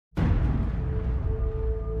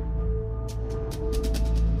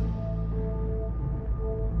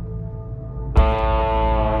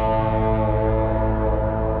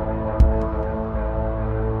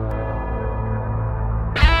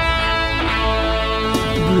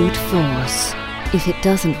brute force. If it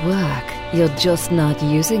doesn't work, you're just not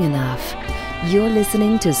using enough. You're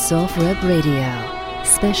listening to SOFREP Radio.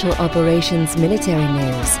 Special Operations Military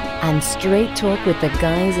News and straight talk with the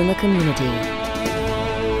guys in the community.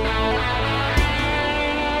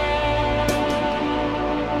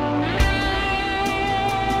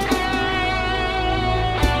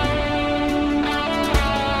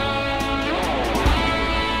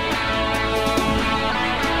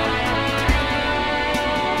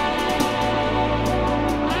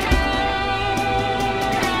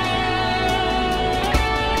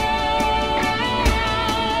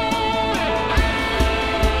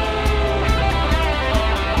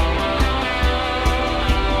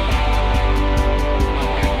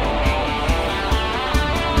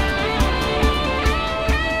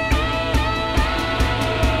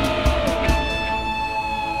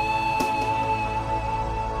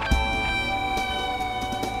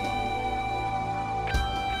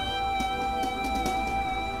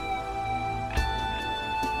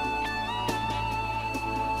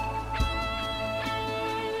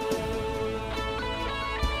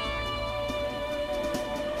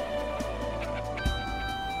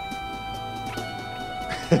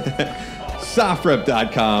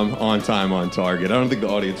 SOFREP.com, on time, on target. I don't think the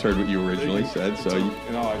audience heard what you originally said. So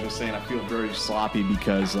I was just saying I feel very sloppy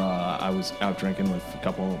because I was out drinking with a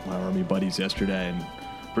couple of my Army buddies yesterday and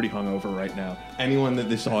pretty hungover right now. Anyone that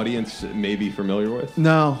this audience may be familiar with?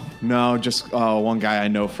 No, just one guy I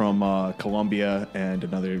know from Colombia and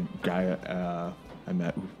another guy I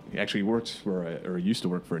met who actually works for or used to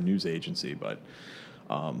work for a news agency, but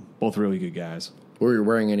both really good guys. Were you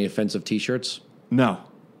wearing any offensive T-shirts? No,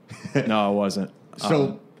 I wasn't.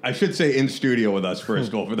 So I should say in studio with us, first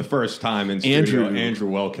of all, for the first time in studio, Andrew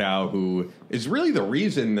Welkow, who is really the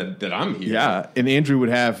reason that I'm here. Yeah, and Andrew would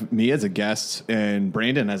have me as a guest and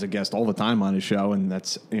Brandon as a guest all the time on his show, and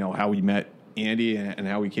that's how we met Andy and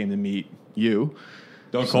how we came to meet you.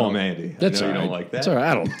 Don't call him Andy. That's I know all right. You don't like that.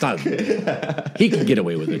 That's all right. He can get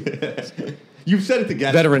away with it. You've said it to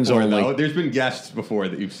guests Veterans before, only. though. There's been guests before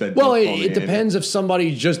that you've said. Well, don't call me it depends if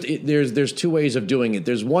somebody there's two ways of doing it.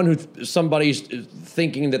 There's one who somebody's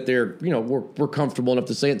thinking that they're we're comfortable enough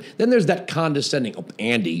to say it. Then there's that condescending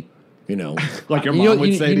Andy. Like your mom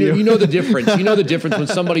would say to you. You know the difference. You know the difference when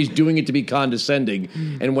somebody's doing it to be condescending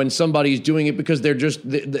and when somebody's doing it because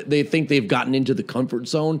they think they've gotten into the comfort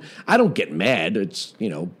zone. I don't get mad. It's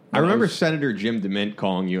I remember Senator Jim DeMint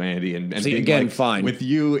calling you Andy, and See, being again, like, fine. With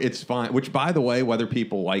you, it's fine. Which, by the way, whether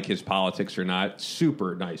people like his politics or not,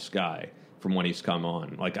 super nice guy from when he's come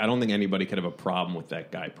on. Like, I don't think anybody could have a problem with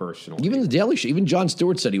that guy personally. Even the Daily Show, even Jon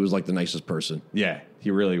Stewart said he was like the nicest person. Yeah,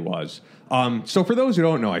 he really was. So for those who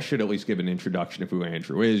don't know, I should at least give an introduction of who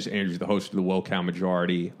Andrew is. Andrew's the host of the Welkow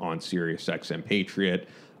Majority on SiriusXM Patriot.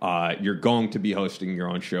 You're going to be hosting your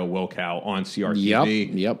own show, Welkow, on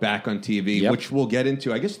CRTV, Yep. back on TV, which we'll get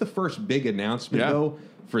into. I guess the first big announcement, though,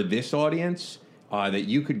 for this audience that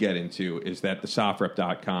you could get into is that the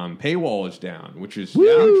SOFREP.com paywall is down, which is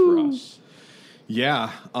huge for us.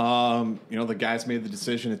 Yeah, the guys made the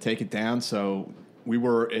decision to take it down, so we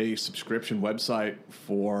were a subscription website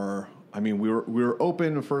for. We were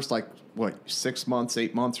open the first 6 months,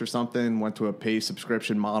 8 months or something. Went to a pay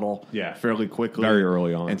subscription model, fairly quickly, very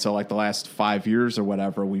early on. And so the last 5 years or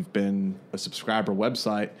whatever, we've been a subscriber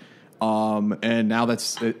website. And now the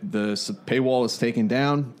paywall is taken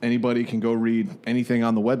down. Anybody can go read anything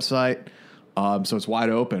on the website, so it's wide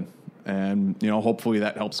open. And hopefully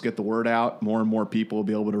that helps get the word out. More and more people will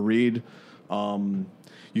be able to read.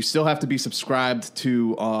 You still have to be subscribed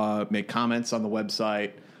to make comments on the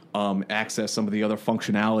website. Access some of the other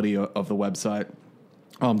functionality of the website.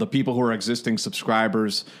 The people who are existing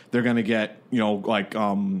subscribers, they're going to get,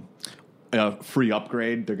 a free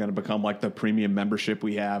upgrade. They're going to become like the premium membership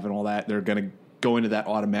we have and all that. They're going to go into that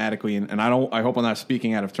automatically. And I hope I'm not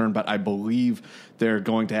speaking out of turn, but I believe they're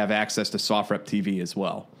going to have access to SOFREP TV as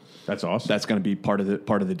well. That's awesome. That's going to be part of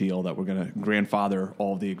the deal that we're going to grandfather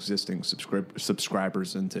all the existing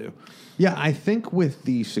subscribers into. Yeah, I think with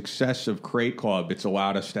the success of Crate Club, it's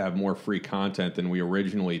allowed us to have more free content than we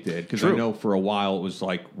originally did. Because I know for a while it was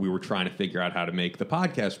like we were trying to figure out how to make the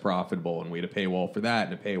podcast profitable, and we had a paywall for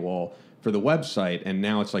that and a paywall for the website. And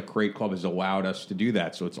now it's like Crate Club has allowed us to do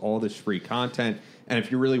that. So it's all this free content. And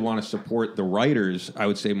if you really want to support the writers, I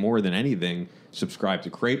would say more than anything, subscribe to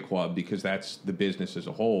Crate Club because that's the business as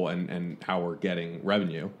a whole and how we're getting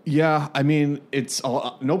revenue. Yeah, it's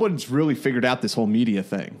nobody's really figured out this whole media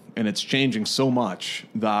thing, and it's changing so much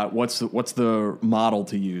that what's the model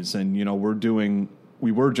to use? And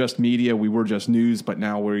we were just media, we were just news, but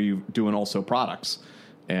now we're doing also products.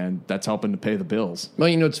 and that's helping to pay the bills. Well,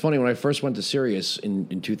 it's funny. When I first went to Sirius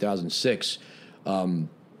in 2006, I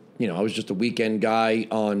was just a weekend guy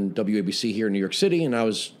on WABC here in New York City, and I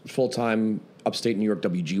was full-time upstate New York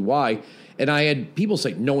WGY, and I had people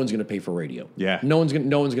say, no one's going to pay for radio. Yeah. No one's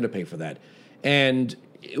going to pay for that. And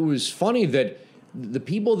it was funny that the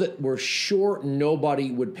people that were sure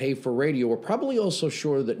nobody would pay for radio were probably also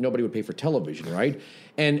sure that nobody would pay for television, right?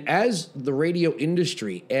 And as the radio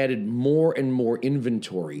industry added more and more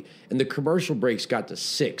inventory, and the commercial breaks got to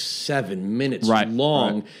 6-7 minutes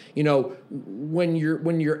long, when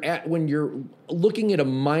you're looking at a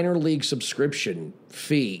minor league subscription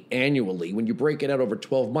fee annually, when you break it out over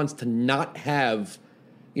 12 months, to not have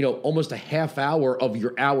almost a half hour of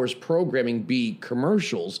your hour's programming be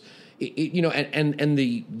commercials. And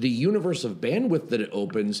the universe of bandwidth that it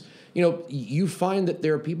opens, you find that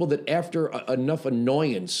there are people that after enough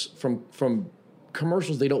annoyance from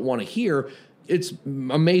commercials they don't want to hear, it's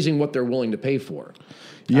amazing what they're willing to pay for.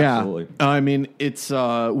 Yeah. Absolutely. I mean, it's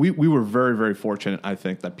we were very, very fortunate, I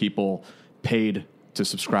think, that people paid to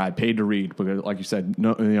subscribe, paid to read, because like you said,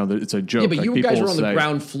 it's a joke. Yeah, but like you guys people are on the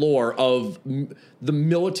ground floor of the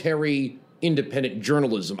military independent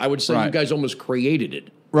journalism. I would say you guys almost created it.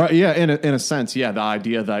 Right, yeah, in a sense, yeah, the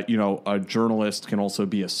idea that, a journalist can also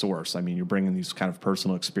be a source. I mean, you're bringing these kind of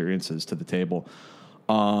personal experiences to the table.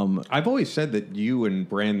 I've always said that you and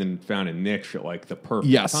Brandon found a niche at like the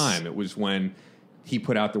perfect time. It was when he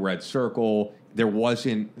put out the Red Circle. There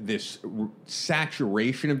wasn't this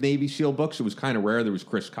saturation of Navy SEAL books. It was kind of rare. There was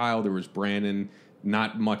Chris Kyle, there was Brandon,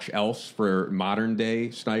 not much else for modern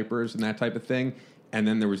day snipers and that type of thing. And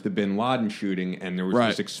then there was the Bin Laden shooting, and there was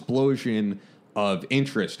this explosion of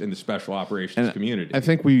interest in the special operations community. I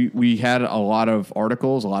think we had a lot of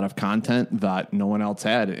articles, a lot of content that no one else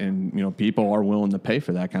had, and people are willing to pay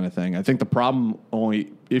for that kind of thing. I think the only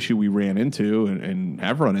issue we ran into and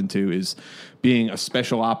have run into is being a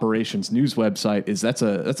special operations news website.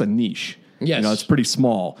 That's a niche. Yes, it's pretty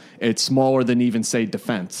small. It's smaller than even say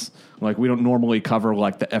defense. Like we don't normally cover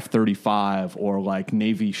like the F-35 or like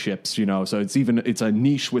Navy ships, So it's a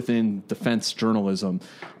niche within defense journalism.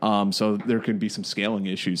 So there can be some scaling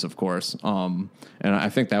issues, of course. And I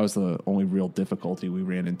think that was the only real difficulty we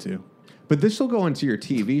ran into. But this will go into your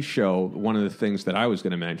TV show. One of the things that I was going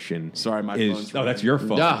to mention. Sorry, my phone's ringing. That's your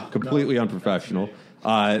phone. Completely unprofessional.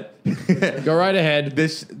 Go right ahead.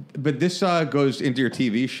 This goes into your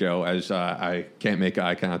TV show, as I can't make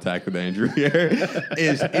eye contact with Andrew here.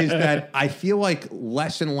 is that I feel like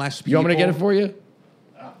less and less people. You want me to get it for you?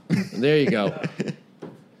 There you go.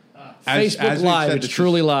 Facebook Live, it's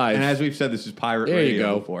truly live. And as we've said, this is pirate there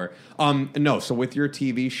radio. You go. No, so with your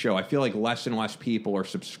TV show, I feel like less and less people are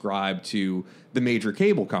subscribed to the major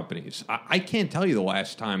cable companies. I can't tell you the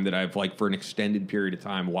last time that I've, like, for an extended period of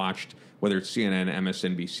time, watched whether it's CNN,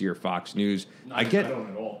 MSNBC, or Fox News. I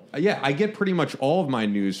don't at all. Yeah, I get pretty much all of my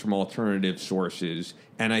news from alternative sources,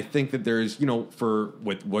 and I think that there's,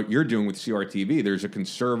 with what you're doing with CRTV, there's a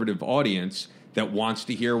conservative audience that wants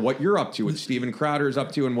to hear what you're up to, what Steven Crowder is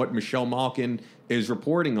up to, and what Michelle Malkin is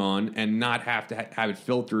reporting on, and not have to have it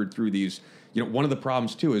filtered through these. One of the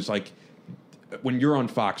problems, too, is like when you're on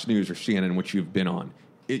Fox News or CNN, which you've been on,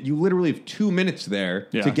 you literally have 2 minutes there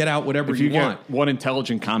to get out whatever you want. Get one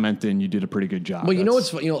intelligent comment in, you did a pretty good job.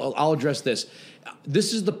 Well, I'll address this.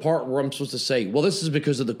 This is the part where I'm supposed to say, well, this is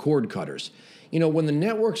because of the cord cutters. When the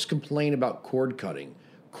networks complain about cord cutting,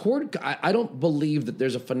 I don't believe that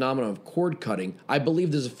there's a phenomenon of cord cutting. I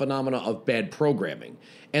believe there's a phenomenon of bad programming,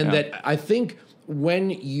 and that I think when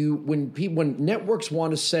networks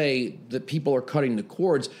want to say that people are cutting the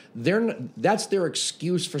cords, that's their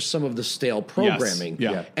excuse for some of the stale programming.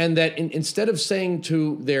 Yes. Yeah. And that instead of saying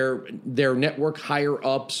to their network higher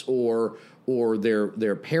ups or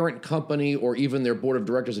their parent company or even their board of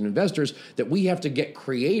directors and investors that we have to get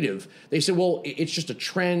creative, they say, well, it's just a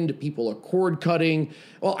trend. People are cord cutting.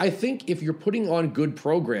 Well, I think if you're putting on good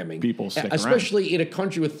programming, people stick around. Especially in a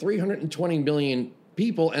country with 320 million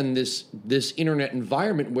people and this internet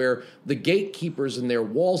environment where the gatekeepers and their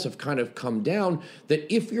walls have kind of come down,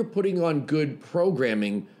 that if you're putting on good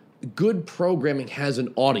programming has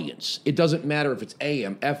an audience. It doesn't matter if it's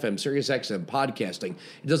AM, FM, Sirius XM, podcasting.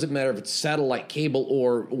 It doesn't matter if it's satellite cable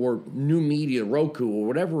or new media, Roku, or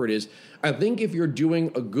whatever it is. I think if you're doing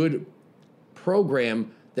a good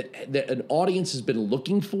program that an audience has been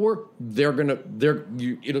looking for,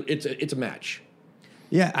 it's a match.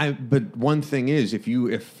 Yeah, but one thing is,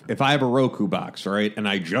 if I have a Roku box, all right, and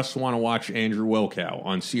I just want to watch Andrew Wilkow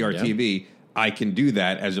on CRTV, I can do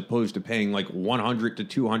that as opposed to paying like $100 to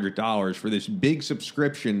 $200 for this big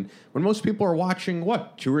subscription when most people are watching,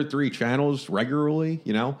 2 or 3 channels regularly,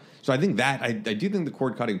 So I think that, I do think the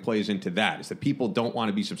cord cutting plays into that, is that people don't want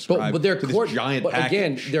to be subscribed but they're to cord, this giant but package.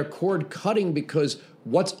 again, they're cord cutting because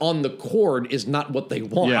what's on the cord is not what they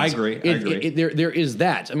want. Yeah, I agree. There is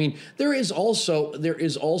that. I mean, there is also, there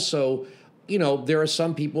are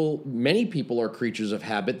some people, many people are creatures of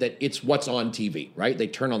habit that it's what's on TV, right? They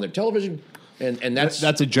turn on their television, and that's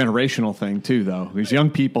a generational thing too, though. These young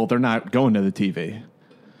people, they're not going to the TV.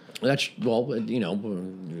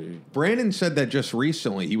 Brandon said that just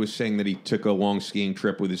recently. He was saying that he took a long skiing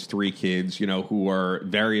trip with his 3 kids, who are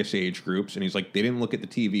various age groups, and he's like, they didn't look at the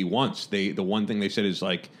TV once. The one thing they said is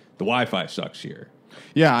like, the Wi-Fi sucks here.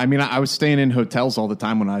 Yeah, I mean, I was staying in hotels all the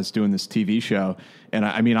time when I was doing this TV show, and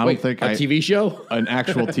I don't think TV show, an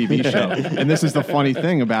actual TV show. And this is the funny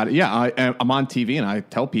thing about it. Yeah, I'm on TV, and I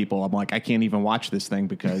tell people, I'm like, I can't even watch this thing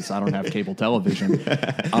because I don't have cable television.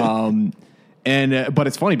 But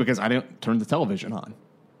it's funny because I don't turn the television on.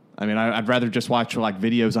 I mean, I'd rather just watch like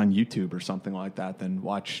videos on YouTube or something like that than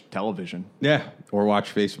watch television. Yeah, or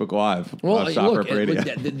watch Facebook Live. Well, look,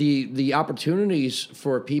 the opportunities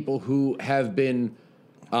for people who have been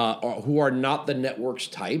who are not the network's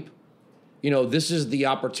type. This is the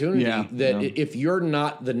opportunity if you're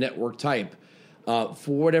not the network type,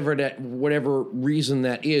 for whatever reason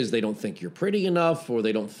that is, they don't think you're pretty enough, or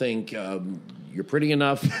they don't think you're pretty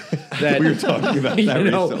enough. That we were talking about that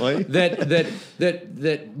recently.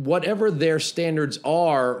 That whatever their standards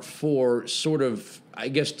are for sort of, I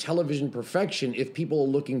guess, television perfection, if people are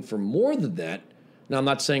looking for more than that. Now, I'm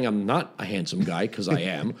not saying I'm not a handsome guy, because I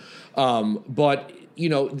am, but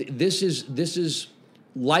this is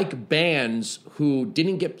like bands who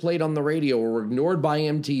didn't get played on the radio or were ignored by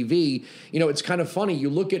MTV. It's kind of funny. You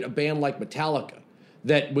look at a band like Metallica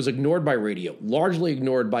that was ignored by radio, largely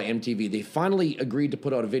ignored by MTV. They finally agreed to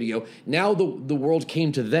put out a video. Now the world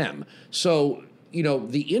came to them. So,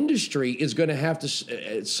 the industry is going to have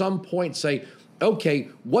to at some point say, okay,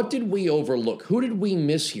 what did we overlook? Who did we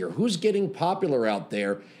miss here? Who's getting popular out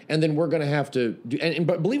there? And then we're going to have to do.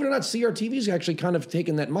 But believe it or not, CRTV's actually kind of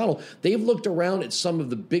taken that model. They've looked around at some of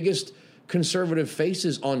the biggest conservative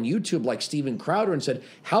faces on YouTube, like Steven Crowder, and said,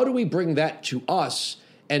 how do we bring that to us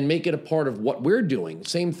and make it a part of what we're doing?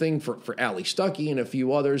 Same thing for Ali Stuckey and a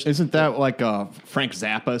few others. Isn't that like Frank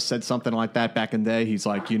Zappa said something like that back in the day? He's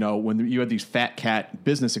like, when you had these fat cat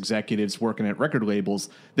business executives working at record labels,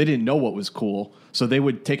 they didn't know what was cool, so they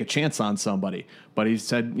would take a chance on somebody. But he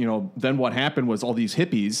said, then what happened was all these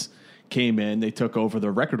hippies came in, they took over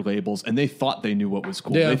the record labels, and they thought they knew what was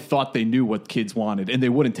cool. Yeah. They thought they knew what kids wanted, and they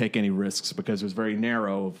wouldn't take any risks because it was very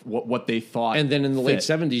narrow of what they thought. And then in the late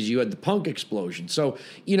 70s, you had the punk explosion. So,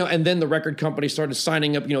 and then the record company started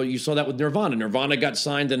signing up. You saw that with Nirvana. Nirvana got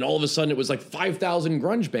signed, and all of a sudden it was like 5,000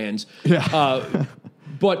 grunge bands. Yeah.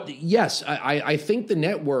 But yes, I think the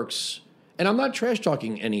networks... And I'm not trash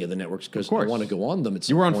talking any of the networks because I want to go on them.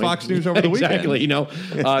 You were on Fox News over the weekend,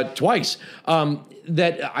 exactly. Twice.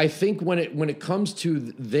 That I think when it comes to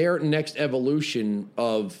their next evolution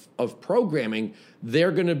of programming,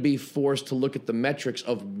 they're going to be forced to look at the metrics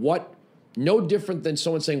of what. No different than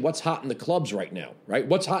someone saying what's hot in the clubs right now, right?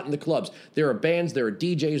 What's hot in the clubs? There are bands, there are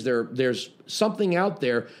DJs, there's something out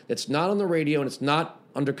there that's not on the radio and it's not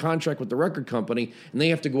under contract with the record company, and they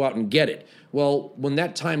have to go out and get it. Well, when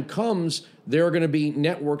that time comes, there are going to be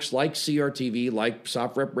networks like CRTV, like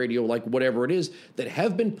Soft Rep Radio, like whatever it is, that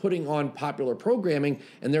have been putting on popular programming,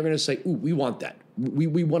 and they're going to say, "Ooh, we want that. We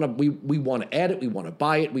want to add it. We want to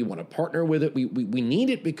buy it. We want to partner with it. We need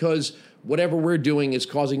it because whatever we're doing is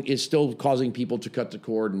still causing people to cut the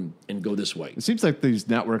cord and go this way." It seems like these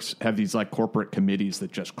networks have these like corporate committees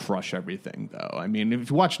that just crush everything, though. I mean, if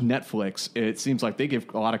you watch Netflix, it seems like they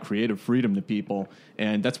give a lot of creative freedom to people,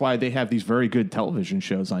 and that's why they have these very good television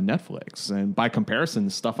shows on Netflix. And by comparison,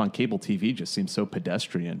 the stuff on cable TV just seems so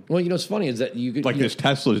pedestrian. Well, what's funny is that you could... Like this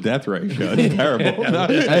Tesla's Death Ray show. It's terrible.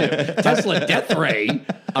 Tesla Death Ray.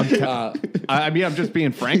 I'm just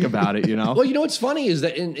being frank about it, Well, what's funny is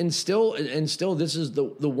that and still this is the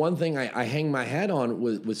one thing I hang my hat on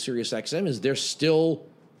with SiriusXM is they're still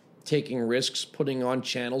taking risks, putting on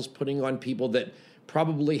channels, putting on people that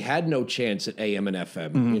probably had no chance at AM and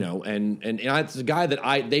FM, and it's the guy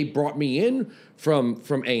that they brought me in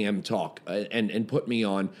from AM Talk and put me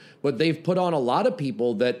on, but they've put on a lot of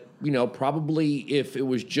people that probably if it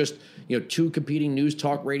was just 2 competing news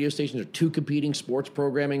talk radio stations or 2 competing sports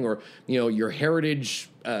programming or your heritage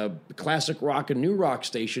classic rock and new rock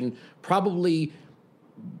station, probably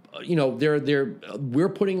we're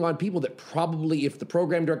putting on people that probably, if the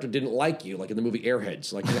program director didn't like you, like in the movie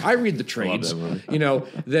Airheads, like I read the trades,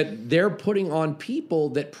 that they're putting on people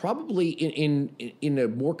that probably in a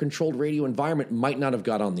more controlled radio environment might not have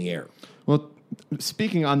got on the air. Well,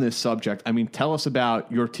 speaking on this subject, I mean, tell us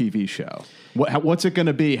about your TV show. What's it going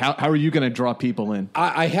to be? How are you going to draw people in?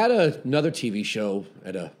 I had another TV show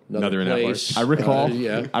at another place.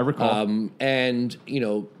 Network. I recall. And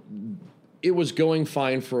it was going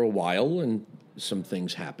fine for a while, and some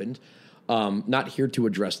things happened. Not here to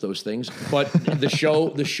address those things, but the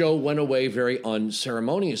show went away very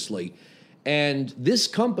unceremoniously. And this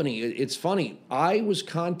company, it's funny, I was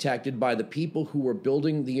contacted by the people who were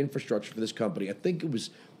building the infrastructure for this company. I think it was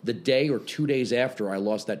the day or 2 days after I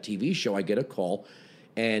lost that TV show, I get a call,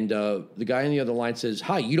 and the guy on the other line says,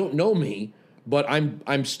 "Hi, you don't know me, but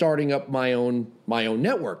I'm starting up my own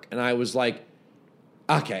network." And I was like,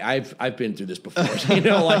 "Okay, I've been through this before,"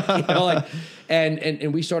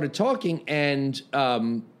 and we started talking, and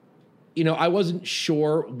I wasn't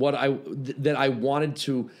sure that I wanted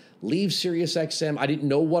to leave SiriusXM. I didn't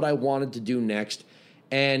know what I wanted to do next,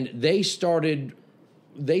 and they started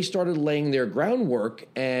laying their groundwork,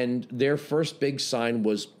 and their first big sign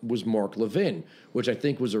was Mark Levin, which I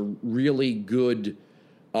think was a really good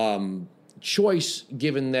choice,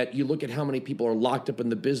 given that you look at how many people are locked up in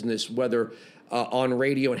the business, whether on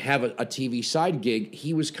radio and have a TV side gig.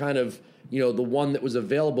 He was kind of the one that was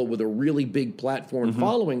available with a really big platform and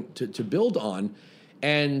following to build on.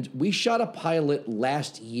 And we shot a pilot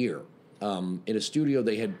last year in a studio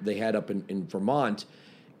they had up in Vermont.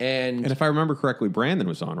 And if I remember correctly, Brandon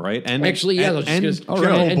was on, right? And actually, yeah, and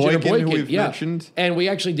Boykin, who we've mentioned. And we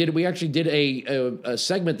actually did a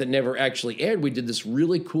segment that never actually aired. We did this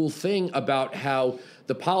really cool thing about how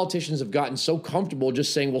the politicians have gotten so comfortable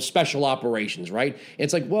just saying, "Well, special operations," right? And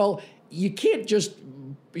it's like, well, you can't just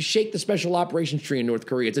shake the special operations tree in North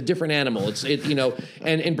Korea. It's a different animal.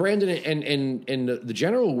 And Brandon and the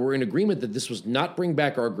general were in agreement that this was not Bring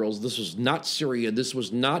Back Our Girls. This was not Syria. This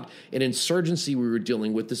was not an insurgency we were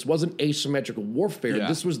dealing with. This wasn't asymmetrical warfare. Yeah.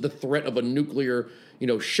 This was the threat of a nuclear,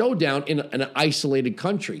 showdown in an isolated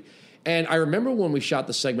country. And I remember when we shot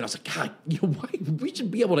the segment, I was like, God, why we should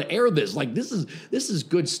be able to air this. Like, this is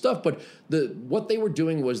good stuff. But what they were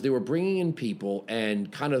doing was they were bringing in people and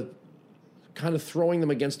kind of throwing them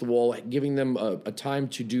against the wall, giving them a time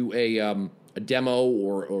to do a demo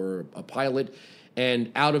or a pilot,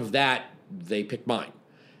 and out of that they picked mine.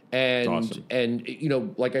 And awesome. And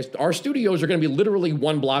our studios are going to be literally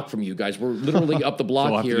one block from you guys. We're literally up the block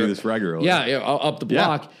so we'll have here. To do this regularly. Yeah, up the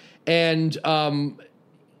block. And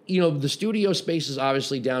the studio spaces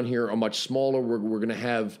obviously down here are much smaller. We're going to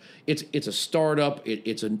have it's a startup.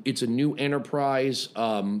 It's a new enterprise.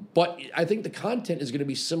 But I think the content is going to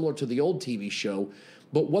be similar to the old TV show.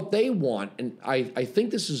 But what they want, and I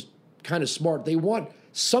think this is kind of smart, they want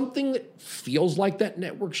something that feels like that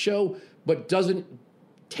network show, but doesn't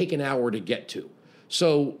take an hour to get to.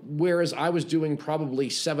 So whereas I was doing probably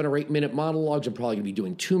 7 or 8 minute monologues, I'm probably going to be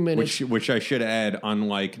doing 2 minutes. Which I should add,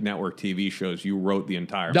 unlike network TV shows, you wrote the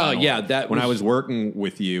entire monologue. Yeah, when I was working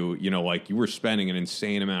with you, you were spending an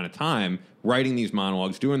insane amount of time writing these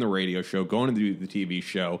monologues, doing the radio show, going to do the TV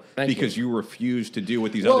show, because you refused to do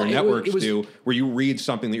what these other networks do, where you read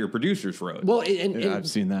something that your producers wrote. Well, I've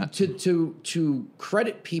seen that. To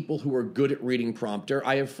credit people who are good at reading prompter,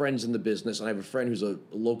 I have friends in the business, and I have a friend who's a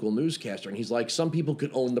local newscaster, and he's like, some people can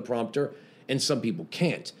own the prompter, and some people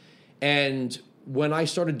can't. And when I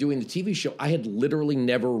started doing the TV show, I had literally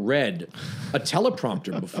never read a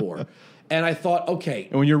teleprompter before. And I thought, okay.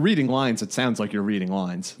 And when you're reading lines, it sounds like you're reading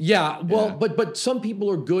lines. Yeah, well, but some people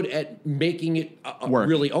are good at making it,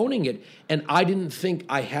 really owning it. And I didn't think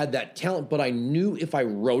I had that talent, but I knew if I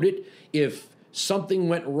wrote it, if something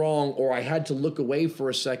went wrong or I had to look away for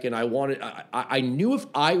a second, I knew if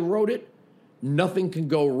I wrote it, nothing can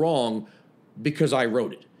go wrong because I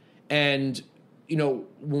wrote it. And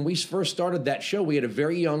when we first started that show, we had a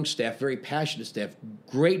very young staff, very passionate staff,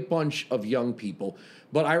 great bunch of young people.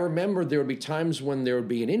 But I remember there would be times when there would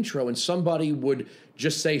be an intro and somebody would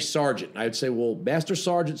just say sergeant. I'd say, well, master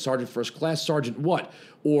sergeant, sergeant first class, sergeant what?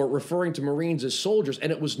 Or referring to Marines as soldiers.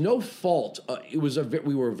 And it was no fault.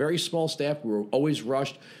 We were a very small staff. We were always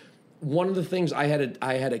rushed. One of the things I had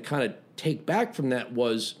to kind of take back from that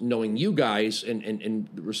was knowing you guys and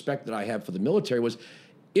the respect that I have for the military was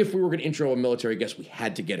if we were going to intro a military guest, we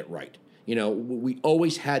had to get it right. We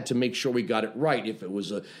always had to make sure we got it right. If it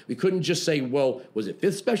was we couldn't just say, well, was it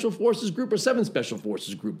 5th Special Forces Group or 7th Special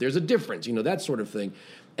Forces Group? There's a difference, that sort of thing.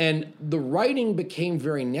 And the writing became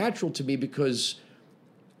very natural to me because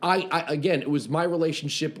again, it was my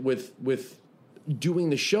relationship with doing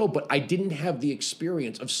the show, but I didn't have the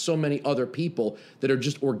experience of so many other people that are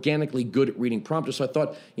just organically good at reading prompters. So I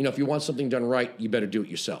thought, if you want something done right, you better do it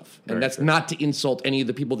yourself. And that's not to insult any of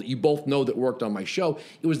the people that you both know that worked on my show.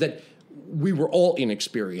 It was that we were all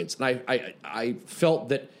inexperienced. And I felt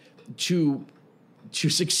that to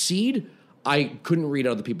succeed, I couldn't read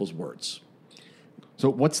other people's words. So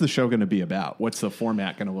what's the show going to be about? What's the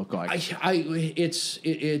format going to look like? It's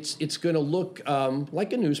going to look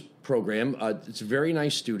like a news program. It's a very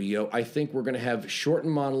nice studio. I think we're going to have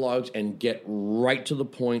shortened monologues and get right to the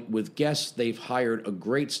point with guests. They've hired a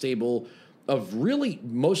great stable of really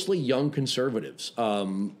mostly young conservatives.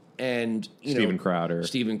 And Steven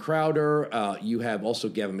Crowder. You have also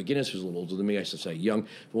Gavin McInnes, who's a little older than me. I should say young,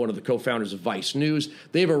 one of the co-founders of Vice News.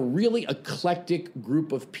 They have a really eclectic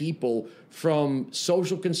group of people, from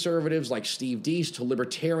social conservatives like Steve Deese to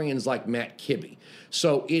libertarians like Matt Kibbe.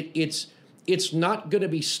 So it's not going to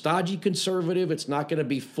be stodgy conservative. It's not going to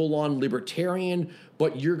be full-on libertarian.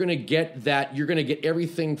 But you're going to get that. You're going to get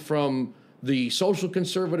everything from the social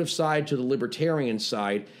conservative side to the libertarian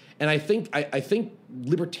side. And I think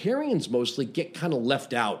libertarians mostly get kind of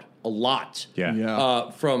left out a lot.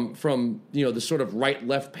 From the sort of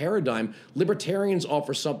right-left paradigm. Libertarians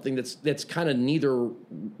offer something that's kind of neither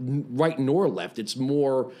right nor left. It's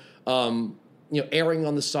more erring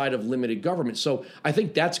on the side of limited government. So I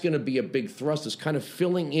think that's going to be a big thrust, is kind of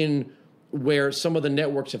filling in where some of the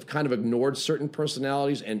networks have kind of ignored certain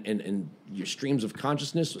personalities and your streams of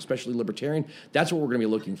consciousness, especially libertarian. That's what we're going to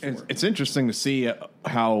be looking for. It's interesting to see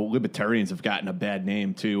how libertarians have gotten a bad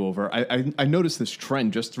name, too. I noticed this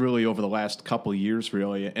trend just really over the last couple of years,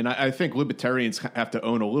 really. And I think libertarians have to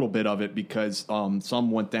own a little bit of it, because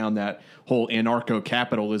some went down that whole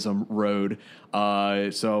anarcho-capitalism road. You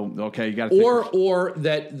got to or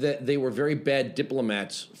that they were very bad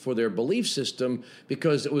diplomats for their belief system,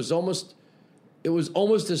 because it was almost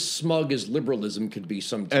as smug as liberalism could be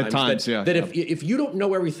sometimes. At times, that if you don't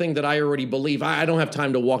know everything that I already believe, I don't have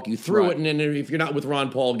time to walk you through it. And then if you're not with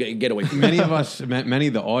Ron Paul, get away from many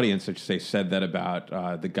of the audience, I should say, said that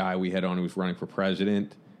about the guy we had on who was running for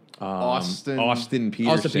president. Austin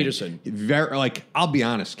Peterson. Very, I'll be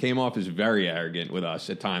honest, came off as very arrogant with us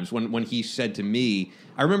at times. When he said to me,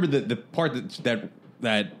 I remember the part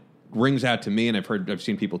that rings out to me, and I've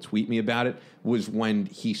seen people tweet me about it, was when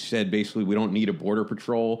he said basically we don't need a border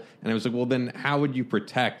patrol. And I was like, well, then how would you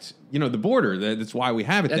protect the border? That's why we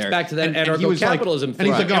have it there. That's back to that anarcho-capitalism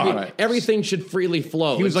thing. And he's like, everything should freely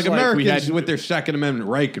flow. He was like, Americans with their Second Amendment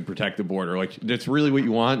right could protect the border. Like, that's really what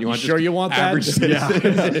you want? You want you want average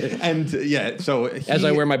that? And so as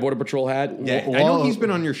I wear my Border Patrol hat. Yeah, I know he's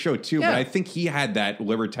been on your show too, but I think he had that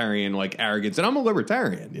libertarian arrogance, and I'm a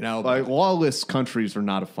libertarian. Lawless countries are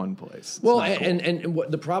not a fun place. And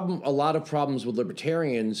what the problem, a lot of problems with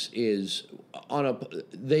libertarians is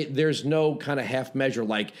there's no kind of half measure,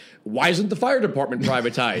 like, why isn't the fire department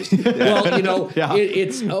privatized?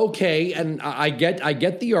 It's okay, and I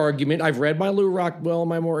get the argument. I've read my Lou Rockwell and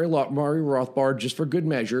my Maury Rothbard just for good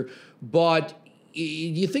measure, but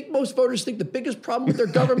you think most voters think the biggest problem with their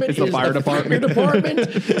government is the fire department?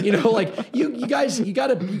 You guys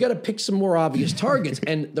gotta pick some more obvious targets.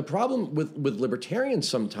 And the problem with libertarians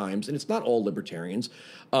sometimes, and it's not all libertarians,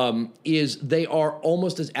 is they are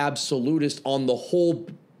almost as absolutist on the whole.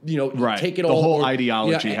 Take it all. The whole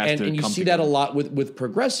ideology has to. And you see that a lot with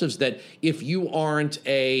progressives. That if you aren't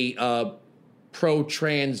a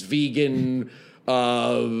pro-trans vegan.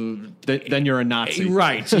 Then you're a Nazi,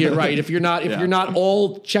 right? Yeah, right. If you're not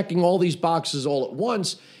all checking all these boxes all at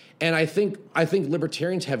once, and I think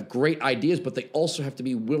libertarians have great ideas, but they also have to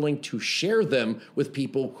be willing to share them with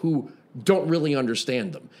people who don't really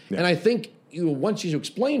understand them. Yeah. And I think once you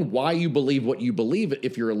explain why you believe what you believe,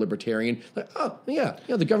 if you're a libertarian,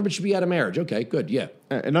 the government should be out of marriage. Okay, good, yeah.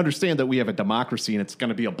 And understand that we have a democracy, and it's going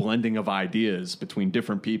to be a blending of ideas between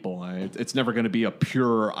different people. It's never going to be a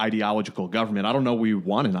pure ideological government. I don't know we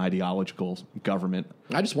want an ideological government.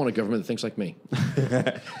 I just want a government that thinks like me.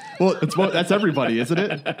 Well, that's everybody, isn't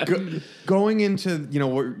it? Going into,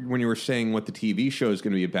 when you were saying what the TV show is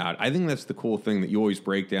going to be about, I think that's the cool thing, that you always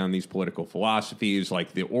break down these political philosophies,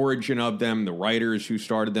 like the origin of them, the writers who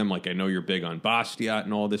started them. Like, I know you're big on Bastiat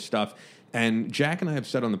and all this stuff. And Jack and I have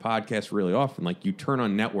said on the podcast really often, you turn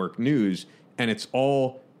on network news and it's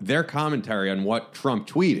all their commentary on what Trump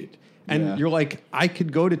tweeted. And you're like, I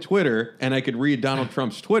could go to Twitter and I could read Donald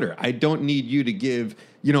Trump's Twitter. I don't need you to give,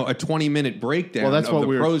 a 20-minute breakdown of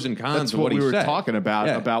the pros and cons of what he said. That's what we were talking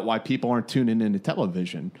about why people aren't tuning into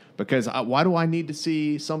television. Because why do I need to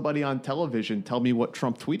see somebody on television tell me what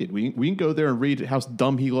Trump tweeted? We can go there and read how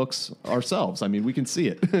dumb he looks ourselves. I mean, we can see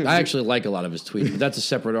it. I actually like a lot of his tweets. That's a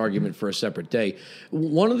separate argument for a separate day.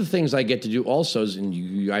 One of the things I get to do also, and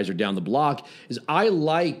you guys are down the block, is I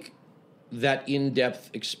like that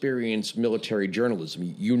in-depth experience military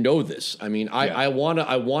journalism. You know this. I mean, I want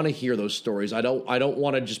to hear those stories. I don't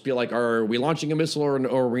want to just be like, are we launching a missile or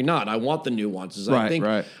are we not? I want the nuances. Right,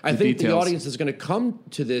 I think the audience is going to come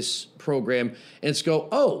to this program and it's go,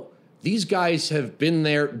 oh, these guys have been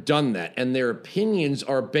there, done that, and their opinions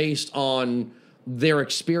are based on their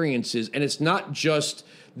experiences, and it's not just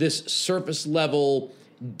this surface level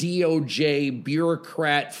DOJ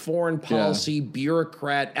bureaucrat, foreign policy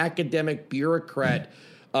bureaucrat, academic bureaucrat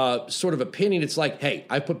sort of opinion. It's like, hey,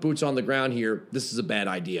 I put boots on the ground here. This is a bad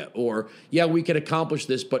idea. Or, yeah, we could accomplish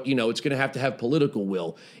this, but, it's going to have political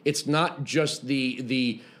will. It's not just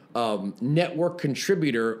the network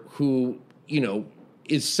contributor who,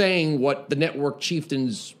 is saying what the network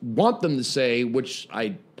chieftains want them to say, which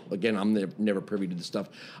I'm never privy to this stuff.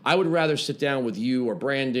 I would rather sit down with you or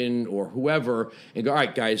Brandon or whoever and go, all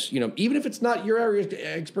right, guys, even if it's not your area of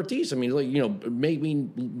expertise, I mean, maybe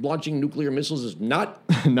launching nuclear missiles is not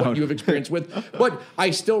what you have experience with, but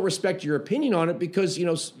I still respect your opinion on it because,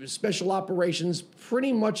 special operations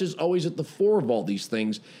pretty much is always at the fore of all these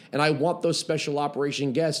things. And I want those special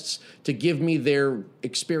operation guests to give me their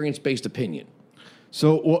experience-based opinion.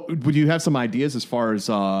 So, would you have some ideas as far as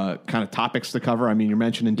kind of topics to cover? I mean, you're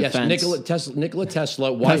mentioning defense. Yes, Nikola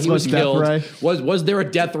Tesla, why he was killed. Was there a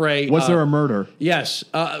death ray? Was there a murder? Yes.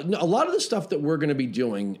 A lot of the stuff that we're going to be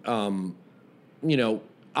doing,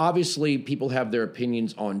 obviously people have their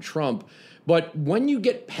opinions on Trump, but when you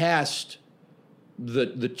get past the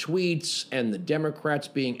tweets and the Democrats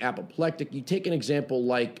being apoplectic, you take an example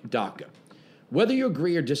like DACA. Whether you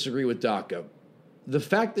agree or disagree with DACA, the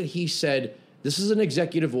fact that he said, this is an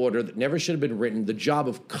executive order that never should have been written. The job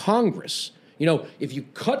of Congress, if you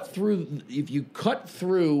cut through,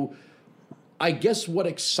 I guess what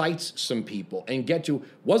excites some people and get to,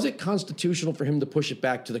 was it constitutional for him to push it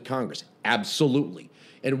back to the Congress? Absolutely.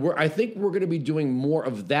 And I think we're going to be doing more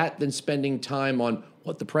of that than spending time on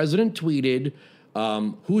what the president tweeted,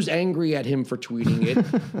 who's angry at him for tweeting it,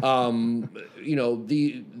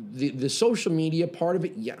 the social media part of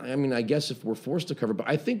it. Yeah, I mean, I guess if we're forced to cover, but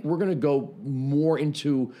I think we're going to go more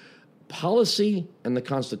into policy and the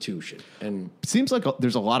Constitution. And it seems like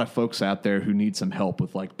there's a lot of folks out there who need some help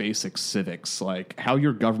with like basic civics, like how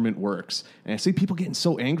your government works. And I see people getting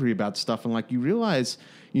so angry about stuff, and like you realize,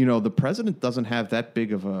 the president doesn't have that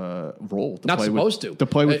big of a role to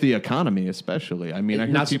play with the economy, especially. I mean, I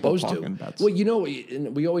hear people talking about stuff. Well,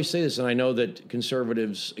 we always say this, and I know that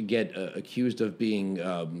conservatives get accused of being,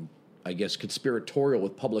 conspiratorial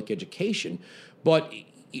with public education. But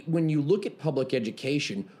when you look at public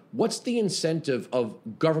education, what's the incentive of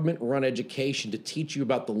government-run education to teach you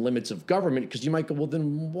about the limits of government? Because you might go, well,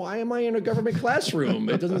 then why am I in a government classroom?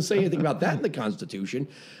 It doesn't say anything about that in the Constitution.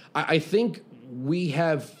 I think we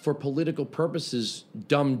have, for political purposes,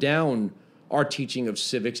 dumbed down our teaching of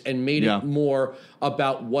civics and made it more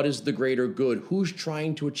about what is the greater good, who's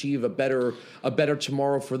trying to achieve a better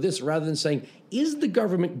tomorrow for this, rather than saying, is the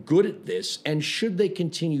government good at this, and should they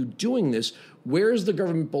continue doing this? Where does the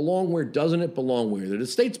government belong? Where doesn't it belong? Where do the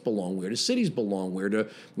states belong? Where do cities belong? Where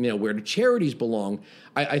do charities belong?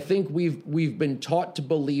 I think we've been taught to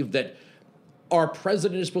believe that our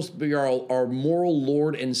president is supposed to be our moral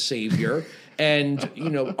lord and savior. And,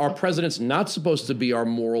 our president's not supposed to be our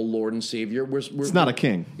moral lord and savior. It's not a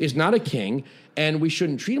king. It's not a king, and we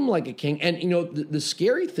shouldn't treat him like a king. And, the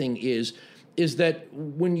scary thing is that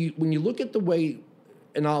when you look at the way,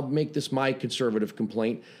 and I'll make this my conservative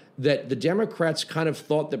complaint, that the Democrats kind of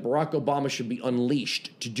thought that Barack Obama should be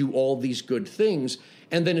unleashed to do all these good things.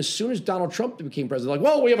 And then as soon as Donald Trump became president, like,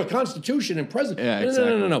 well, we have a constitution and president. Yeah,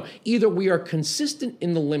 exactly. No. Either we are consistent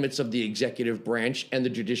in the limits of the executive branch and the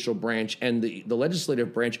judicial branch and the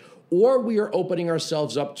legislative branch, or we are opening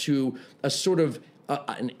ourselves up to a sort of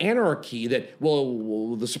an anarchy that,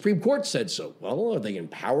 well, the Supreme Court said so. Well, are they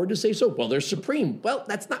empowered to say so? Well, they're supreme. Well,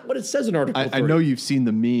 that's not what it says in Article 30. I know you've seen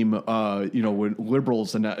the meme, when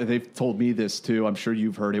liberals, and they've told me this too, I'm sure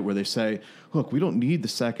you've heard it, where they say, look, we don't need the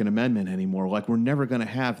Second Amendment anymore. Like, we're never going to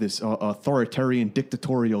have this authoritarian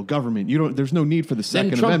dictatorial government. There's no need for the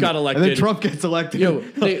Second Trump Amendment. got elected. And then Trump gets elected.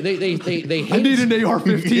 They hate, I need an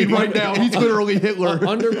AR-15 right now. He's literally Hitler.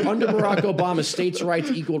 Under Barack Obama, states'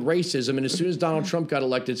 rights equaled racism, and as soon as Donald Trump got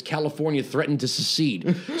elected, California threatened to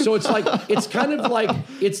secede. So it's like it's kind of like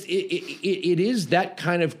it is that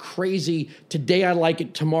kind of crazy. Today I like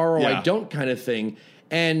it, tomorrow I don't kind of thing,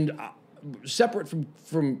 and. Separate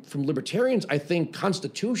from libertarians, I think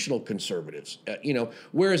constitutional conservatives,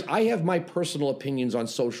 whereas I have my personal opinions on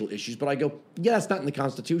social issues, but I go, yeah, that's not in the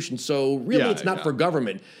Constitution, so really it's not for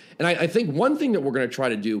government. And I think one thing that we're going to try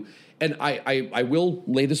to do, and I will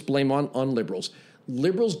lay this blame on liberals.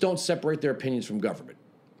 Liberals don't separate their opinions from government.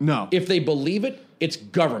 No. If they believe it, it's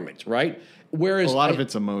government, right? Whereas a lot of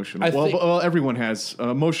it's emotional. Well, everyone has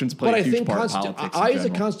emotions play a huge part in politics. I, as a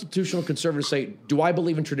constitutional conservative, say, do I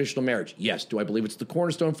believe in traditional marriage? Yes. Do I believe it's the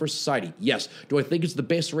cornerstone for society? Yes. Do I think it's the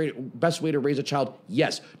best way to raise a child?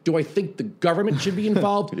 Yes. Do I think the government should be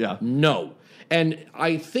involved? Yeah. No. And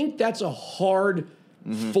I think that's a hard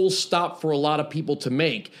full stop for a lot of people to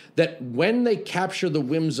make. That when they capture the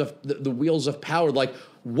whims of the wheels of power, like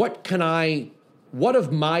what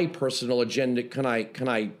of my personal agenda can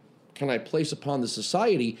I place upon the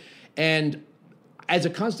society? And as a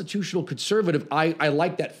constitutional conservative, I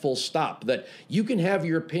like that full stop, that you can have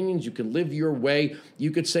your opinions, you can live your way. You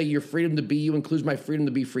could say your freedom to be you includes my freedom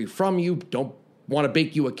to be free from you. Don't want to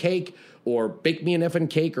bake you a cake or bake me an effing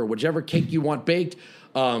cake or whichever cake you want baked.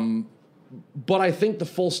 But I think the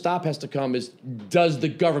full stop has to come is, does the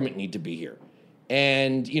government need to be here?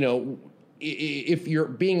 And, if you're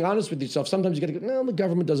being honest with yourself, sometimes you got to go, no, the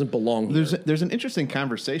government doesn't belong here. There's an interesting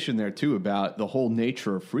conversation there, too, about the whole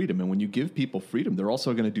nature of freedom. And when you give people freedom, they're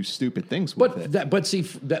also going to do stupid things with it.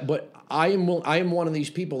 But I am one of these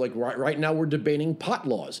people, like right now we're debating pot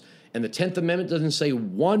laws. And the 10th Amendment doesn't say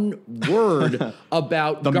one word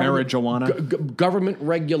about the marijuana government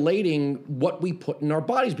regulating what we put in our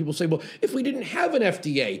bodies. People say, well, if we didn't have an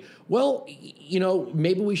FDA, well,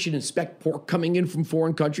 maybe we should inspect pork coming in from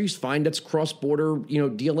foreign countries, find that's cross-border,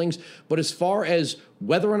 dealings. But as far as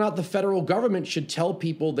whether or not the federal government should tell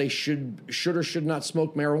people they should or should not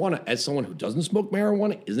smoke marijuana, as someone who doesn't smoke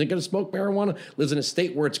marijuana, isn't going to smoke marijuana, lives in a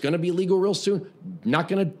state where it's going to be legal real soon, not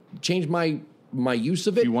going to change my use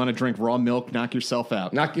of it. If you want to drink raw milk, knock yourself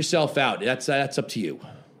out. Knock yourself out. That's up to you.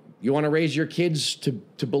 You want to raise your kids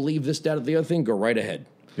to believe this, that, or the other thing? Go right ahead.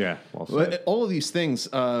 Yeah. Well, all of these things,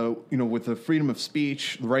 with the freedom of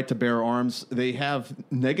speech, the right to bear arms, they have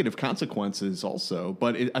negative consequences also.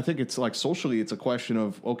 But I think it's like socially, it's a question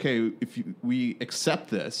of, okay, if we accept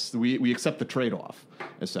this, we accept the trade-off,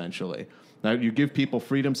 essentially. Now, you give people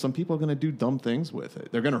freedom, some people are going to do dumb things with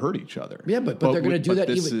it. They're going to hurt each other. Yeah, but they're going to do that.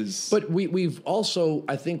 But we've also,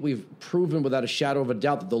 I think we've proven without a shadow of a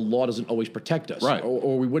doubt that the law doesn't always protect us. Right.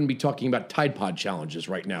 Or we wouldn't be talking about Tide Pod challenges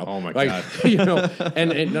right now. Oh, my God.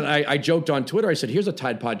 And I joked on Twitter, I said, here's a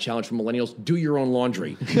Tide Pod challenge for millennials, do your own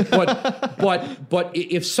laundry. But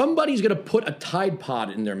if somebody's going to put a Tide Pod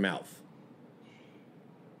in their mouth,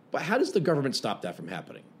 but how does the government stop that from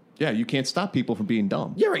happening? Yeah, you can't stop people from being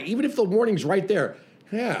dumb. Yeah, right. Even if the warning's right there.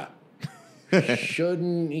 Yeah.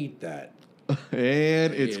 Shouldn't eat that.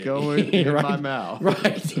 And it's going in right, my mouth.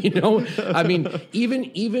 Right. I mean,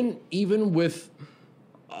 even with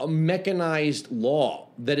a mechanized law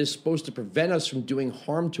that is supposed to prevent us from doing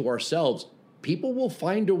harm to ourselves, people will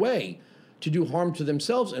find a way to do harm to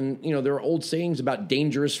themselves. And, there are old sayings about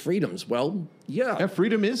dangerous freedoms. Well, yeah.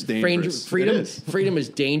 Freedom is dangerous. Freedom is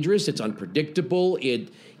dangerous. It's unpredictable.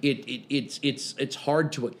 It's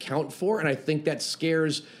hard to account for. And I think that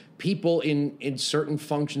scares people in certain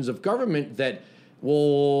functions of government that,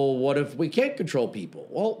 well, what if we can't control people?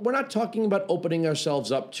 Well, we're not talking about opening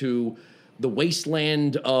ourselves up to the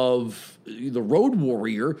wasteland of the road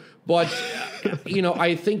warrior. But,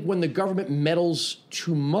 I think when the government meddles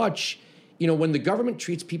too much, when the government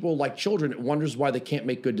treats people like children, it wonders why they can't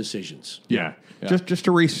make good decisions. Yeah. Just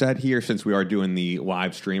to reset here, since we are doing the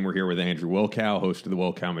live stream, we're here with Andrew Wilkow, host of the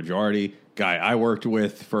Wilkow Majority, guy I worked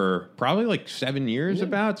with for probably like 7 years,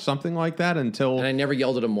 about something like that, until... And I never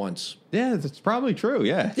yelled at him once. Yeah, that's probably true,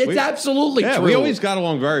 yeah. It's absolutely true. We always got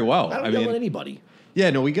along very well. I don't yell at anybody. Yeah,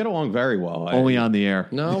 no, we get along very well. Only on the air.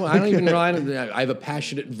 No, I don't even know. I have a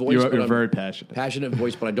passionate voice. You're very passionate. Passionate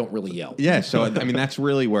voice, but I don't really yell. Yeah, so, that's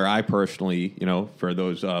really where I personally, for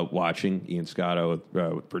those watching, Ian Scotto,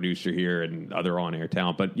 producer here, and other on-air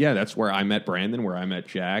talent. But, yeah, that's where I met Brandon, where I met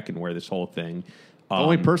Jack, and where this whole thing the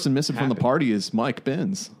only person missing from the party is Mike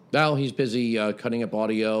Binns. Now he's busy cutting up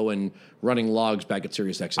audio and running logs back at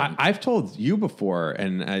SiriusXM. I've told you before,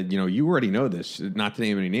 and you already know this. Not to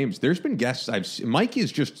name any names, there's been guests I've seen. Mike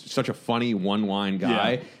is just such a funny one-line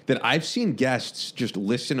guy that I've seen guests just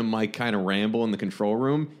listen to Mike kind of ramble in the control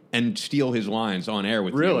room and steal his lines on air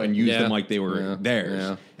with you and use them like they were theirs.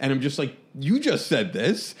 Yeah. And I'm just like, you just said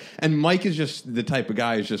this. And Mike is just the type of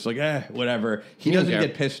guy who's just like, whatever. He doesn't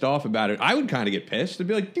get pissed off about it. I would kind of get pissed. I'd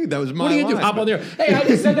be like, dude, that was my line. What do you do? Hop on there. Hey, I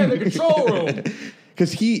just said that in the control room.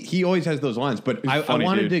 Because he always has those lines. But I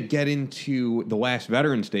wanted to get into the last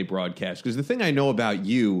Veterans Day broadcast. Because the thing I know about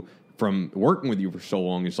you from working with you for so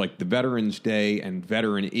long is like the Veterans Day and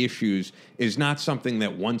veteran issues is not something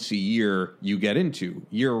that once a year you get into.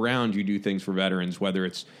 Year round, you do things for veterans, whether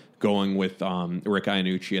it's going with Rick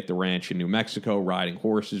Iannucci at the ranch in New Mexico, riding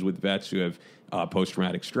horses with vets who have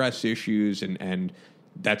post-traumatic stress issues, and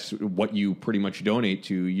that's what you pretty much donate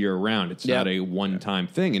to year round. It's not a one-time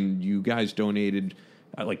thing, and you guys donated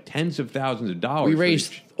like tens of thousands of dollars. We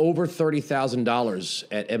raised over $30,000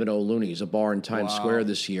 at Ebony Looney's, a bar in Times Square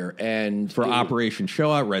this year, and for Operation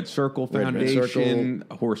Show Out, Red Circle Foundation,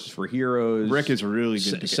 Horses for Heroes. Rick is really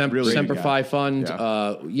good. Semper Fi Fund.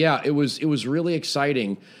 It was really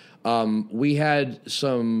exciting. We had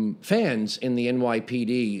some fans in the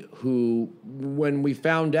NYPD who, when we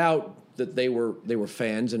found out that they were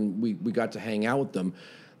fans and we got to hang out with them,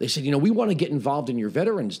 they said, we want to get involved in your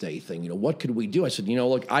Veterans Day thing. What could we do? I said,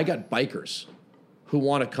 look, I got bikers who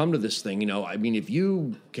want to come to this thing. If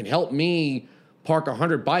you can help me park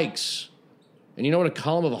 100 bikes, and you know what a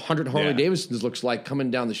column of 100 Harley Davidsons looks like coming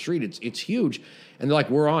down the street, it's huge. And they're like,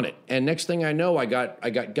 we're on it. And next thing I know, I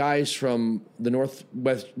got guys from the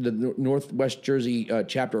Northwest Jersey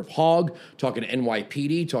chapter of HOG talking to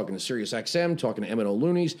NYPD, talking to SiriusXM, talking to M&O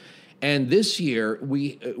Loonies. And this year,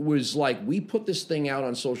 we put this thing out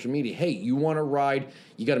on social media. Hey, you want to ride?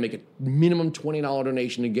 You got to make a minimum $20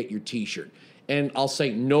 donation to get your T-shirt. And I'll say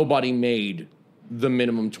nobody made the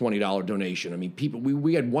minimum $20 donation. I mean,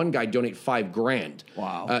 we had one guy donate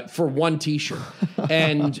 $5,000 for one T-shirt,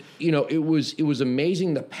 and it was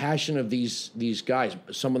amazing the passion of these guys.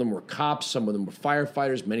 Some of them were cops, some of them were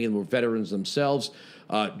firefighters, many of them were veterans themselves.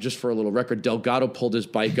 Just for a little record, Delgado pulled his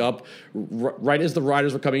bike up right as the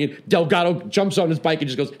riders were coming in. Delgado jumps on his bike and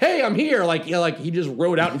just goes, "Hey, I'm here!" Like he just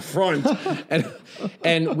rode out in front.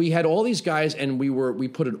 and we had all these guys, and we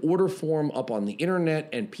put an order form up on the internet,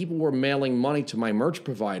 and people were mailing money to my merch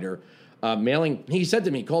provider. He said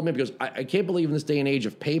to me, called me, because I can't believe in this day and age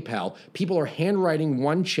of PayPal, people are handwriting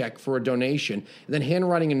one check for a donation and then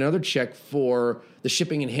handwriting another check for the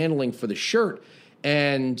shipping and handling for the shirt.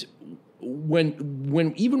 And when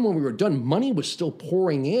we were done, money was still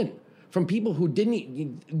pouring in from people who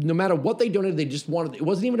no matter what they donated, they just wanted, it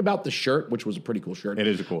wasn't even about the shirt, which was a pretty cool shirt. It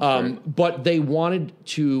is a cool shirt. But they wanted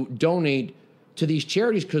to donate to these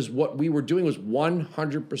charities because what we were doing was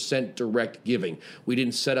 100% direct giving. We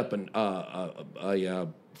didn't set up a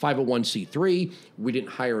 501c3. We didn't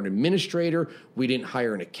hire an administrator. We didn't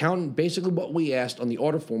hire an accountant. Basically, what we asked on the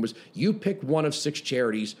order form was you pick one of 6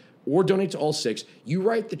 charities or donate to all 6. You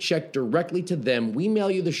write the check directly to them. We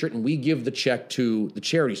mail you the shirt, and we give the check to the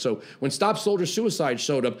charity. So when Stop Soldier Suicide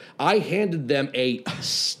showed up, I handed them a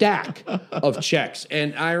stack of checks.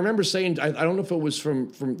 And I remember saying, I don't know if it was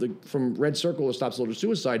from Red Circle or Stop Soldier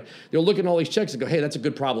Suicide, they'll look at all these checks and go, hey, that's a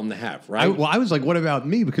good problem to have, right? I was like, what about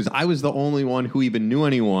me? Because I was the only one who even knew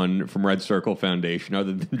anyone from Red Circle Foundation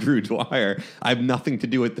other than Drew Dwyer. I have nothing to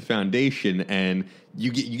do with the foundation, and you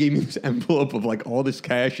gave me this envelope of like all this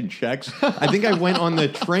cash and checks. I think I went on the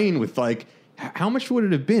train with like, how much would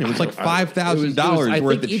it have been? It was like $5,000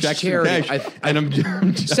 worth of checks and cash. And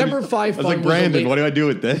I'm Semper Fi Fund. I was like, Brandon, what do I do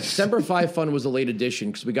with this? Semper Fi Fund was a late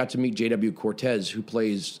addition because we got to meet J.W. Cortez, who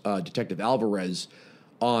plays Detective Alvarez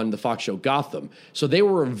on the Fox show Gotham. So they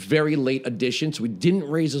were a very late addition. So we didn't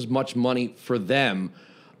raise as much money for them.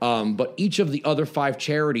 But each of the other 5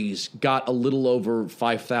 charities got a little over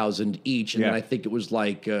 $5,000 each, and then I think it was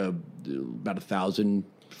like about $1,000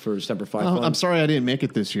 for Semper Fi Fund. I'm sorry I didn't make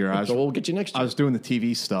it this year. So we'll get you next year. I was doing the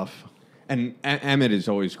TV stuff. And Emmett is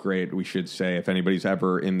always great, we should say, if anybody's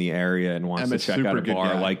ever in the area and wants Emmett's to check out a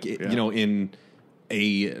bar. Guy. Like, in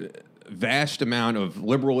a vast amount of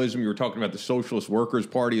liberalism, you were talking about the Socialist Workers'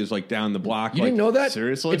 Party is like down the block. You didn't know that?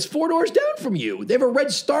 Seriously? It's 4 doors down from you. They have a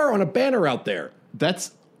red star on a banner out there.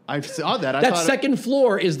 I saw that. That second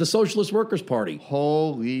floor is the Socialist Workers' Party.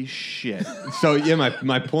 Holy shit. So,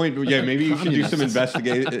 my point, maybe you should do some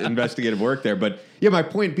investigative work there. But, my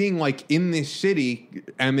point being, like, in this city,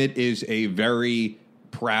 Emmett is a very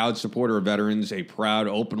proud supporter of veterans, a proud,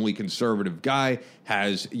 openly conservative guy,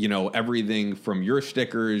 has, everything from your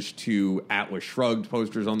stickers to Atlas Shrugged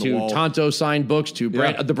posters on the wall. To Tonto signed books, to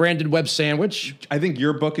the Brandon Webb sandwich. I think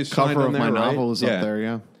your book is signed Cover on of there, my right? novel is up there,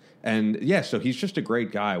 yeah. And, so he's just a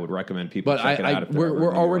great guy. I would recommend people check it out.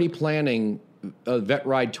 We're already planning Vet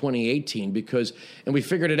Ride 2018 because, and we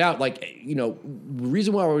figured it out, the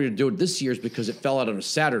reason why we're going to do it this year is because it fell out on a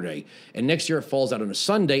Saturday, and next year it falls out on a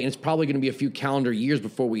Sunday, and it's probably going to be a few calendar years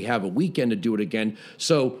before we have a weekend to do it again.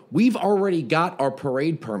 So we've already got our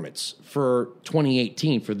parade permits for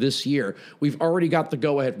 2018 for this year. We've already got the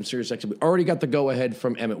go-ahead from SiriusXM. We already got the go-ahead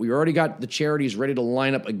from Emmett. We already got the charities ready to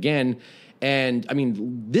line up again. And,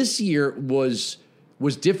 this year was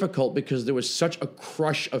difficult because there was such a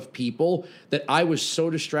crush of people that I was so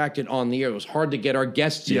distracted on the air. It was hard to get our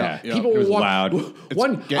guests in. Yeah, People it was were loud.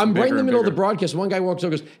 I'm right in the middle of the broadcast. One guy walks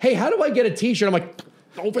over and goes, "Hey, how do I get a T-shirt?" I'm like,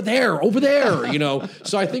 over there.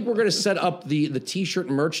 So I think we're going to set up the T-shirt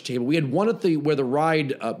merch table. We had one at where the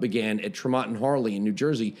ride began at Tremont and Harley in New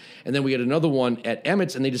Jersey, and then we had another one at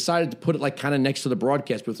Emmett's, and they decided to put it kind of next to the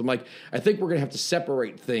broadcast booth. I'm like, I think we're going to have to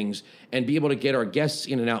separate things and be able to get our guests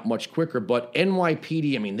in and out much quicker. But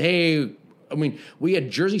NYPD, we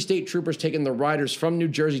had Jersey State Troopers taking the riders from New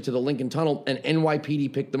Jersey to the Lincoln Tunnel, and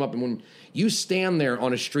NYPD picked them up. And when you stand there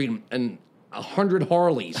on a street and 100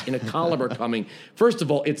 Harleys in a column are coming, first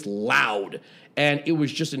of all, it's loud. And it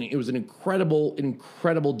was just an incredible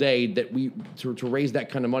day that to raise that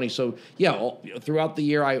kind of money. So throughout the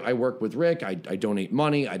year, I work with Rick. I donate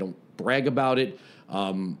money. I don't brag about it.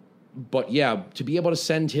 But to be able to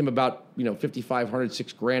send him about, $5,500,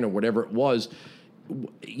 $6,000 or whatever it was,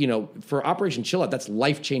 for Operation Chill Out, that's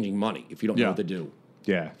life-changing money if you don't know what to do.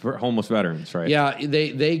 Yeah, for homeless veterans, right? Yeah,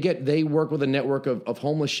 they work with a network of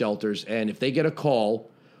homeless shelters, and if they get a call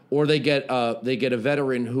or they get a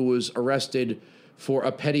veteran who was arrested for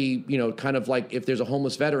a petty, kind of like if there's a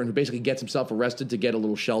homeless veteran who basically gets himself arrested to get a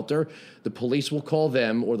little shelter, the police will call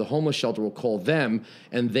them or the homeless shelter will call them,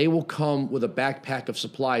 and they will come with a backpack of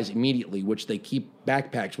supplies immediately, which they keep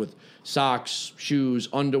backpacks with socks, shoes,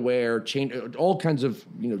 underwear, all kinds of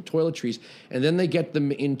toiletries, and then they get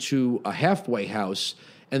them into a halfway house,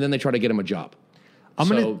 and then they try to get them a job. I'm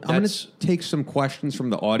going to take some questions from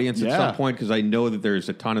the audience at some point because I know that there's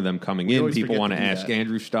a ton of them coming in. People want to ask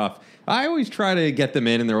Andrew stuff. I always try to get them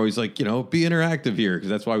in, and they're always like, be interactive here because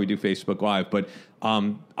that's why we do Facebook Live. But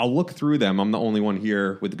I'll look through them. I'm the only one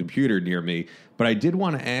here with the computer near me. But I did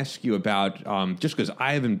want to ask you about, just because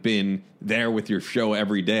I haven't been there with your show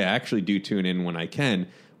every day, I actually do tune in when I can.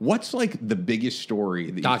 What's the biggest story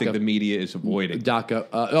that you think the media is avoiding?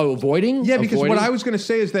 Avoiding? Yeah, because what I was going to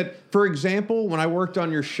say is that, for example, when I worked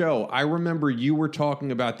on your show, I remember you were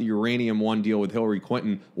talking about the Uranium One deal with Hillary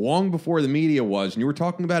Clinton long before the media was, and you were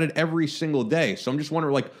talking about it every single day. So I'm just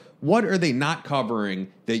wondering, what are they not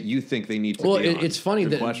covering that you think they need to be on? It's funny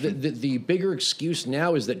that the bigger excuse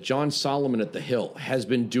now is that John Solomon at The Hill has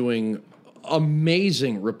been doing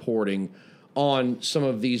amazing reporting on some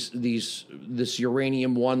of this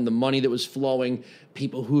Uranium One, the money that was flowing,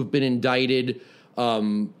 people who have been indicted,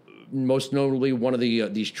 most notably one of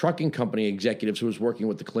these trucking company executives who was working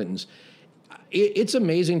with the Clintons. It's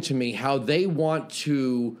amazing to me how they want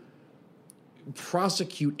to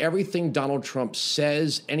prosecute everything Donald Trump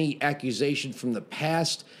says, any accusation from the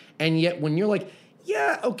past, and yet when you're like,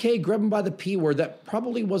 yeah, okay, grab him by the P word. That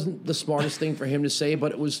probably wasn't the smartest thing for him to say,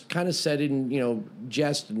 but it was kind of said in,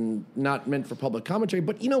 jest and not meant for public commentary.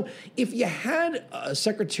 But, if you had a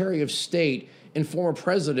Secretary of State and former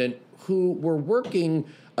president who were working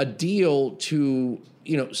a deal to,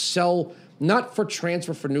 sell, not for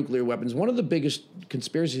transfer for nuclear weapons. One of the biggest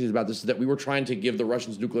conspiracies about this is that we were trying to give the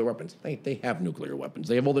Russians nuclear weapons. They have nuclear weapons.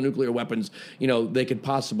 They have all the nuclear weapons, they could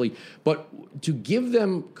possibly. But to give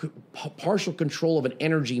them partial control of an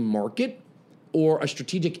energy market or a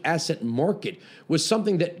strategic asset market was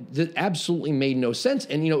something that absolutely made no sense.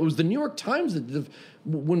 And, it was the New York Times that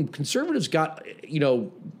when conservatives got,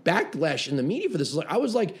 backlash in the media for this, I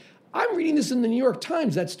was like, I'm reading this in the New York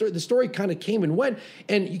Times. The story kind of came and went.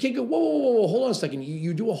 And you can't go, whoa, hold on a second.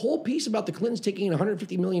 You do a whole piece about the Clintons taking in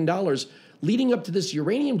 $150 million leading up to this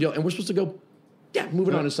uranium deal, and we're supposed to go,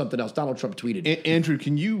 moving on to something else. Donald Trump tweeted. Andrew,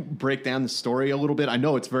 can you break down the story a little bit? I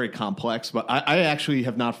know it's very complex, but I actually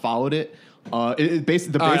have not followed it. The basis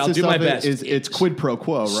of it is it's quid pro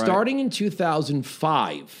quo, right? Starting in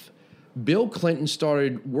 2005, Bill Clinton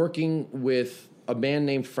started working with a man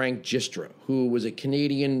named Frank Gistra, who was a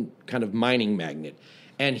Canadian kind of mining magnate.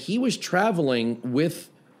 And he was traveling with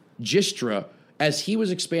Gistra as he was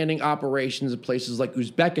expanding operations in places like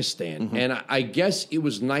Uzbekistan. And I guess it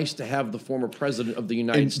was nice to have the former president of the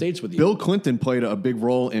United States with you. Bill Clinton played a big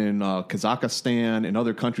role in Kazakhstan and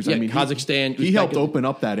other countries. Yeah, I mean, Kazakhstan. He helped open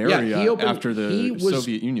up that area after he the was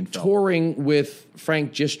Soviet Union fell. Touring with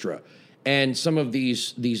Frank Gistra and some of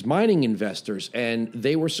these mining investors, and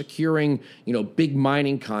they were securing, big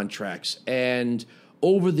mining contracts. And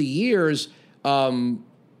over the years,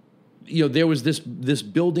 there was this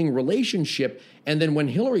building relationship. And then when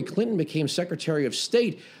Hillary Clinton became Secretary of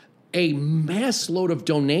State, a mass load of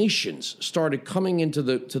donations started coming into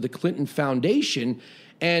the Clinton Foundation.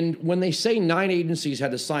 And when they say 9 agencies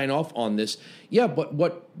had to sign off on this, but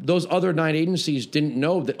what those other 9 agencies didn't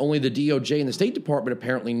know, that only the DOJ and the State Department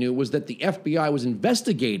apparently knew, was that the FBI was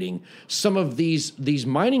investigating some of these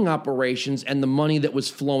mining operations and the money that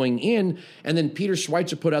was flowing in. And then Peter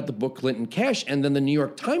Schweizer put out the book Clinton Cash, and then the New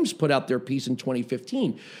York Times put out their piece in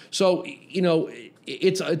 2015. So,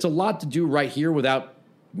 it's a lot to do right here without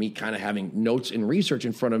me kind of having notes and research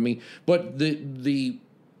in front of me. But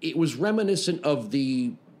it was reminiscent of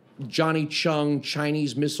the Johnny Chung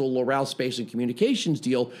Chinese missile Loral Space and Communications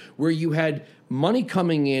deal, where you had money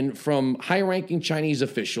coming in from high-ranking Chinese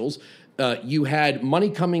officials. You had money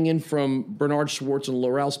coming in from Bernard Schwartz and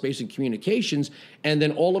Loral Space and Communications, and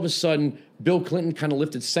then all of a sudden, Bill Clinton kind of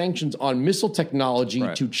lifted sanctions on missile technology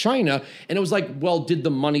to China, and it was like, well, did the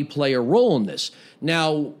money play a role in this?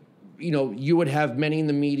 Now, you would have many in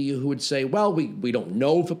the media who would say, well, we don't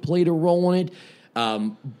know if it played a role in it.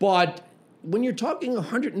 But when you're talking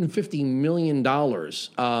 $150 million,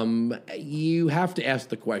 you have to ask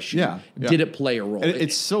the question, did it play a role?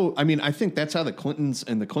 It's so, I think that's how the Clintons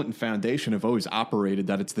and the Clinton Foundation have always operated,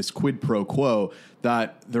 that it's this quid pro quo,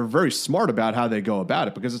 that they're very smart about how they go about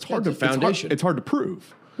it, because it's hard to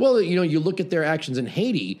prove. Well, you look at their actions in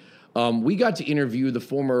Haiti. We got to interview the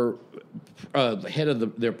former head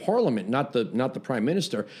of their parliament, not the prime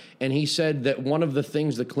minister, and he said that one of the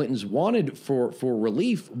things the Clintons wanted for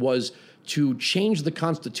relief was to change the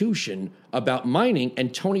Constitution about mining,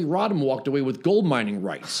 and Tony Rodham walked away with gold mining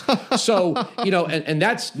rights. So, and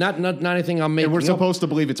that's not anything I'm making. And we're supposed to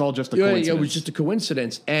believe it's all just a coincidence. It was just a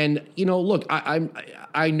coincidence. And, look,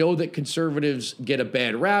 I know that conservatives get a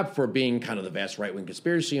bad rap for being kind of the vast right-wing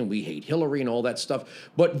conspiracy, and we hate Hillary and all that stuff.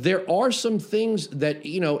 But there are some things that,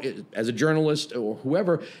 as a journalist or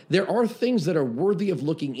whoever, there are things that are worthy of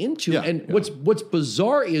looking into. What's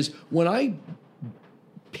bizarre is when I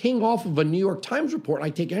ping off of a New York Times report, and I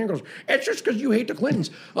take it and goes, it's just because you hate the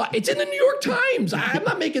Clintons. It's in the New York Times. I'm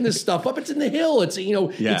not making this stuff up. It's in the Hill. It's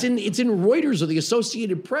it's in Reuters or the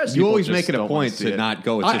Associated Press. You always make it a point to not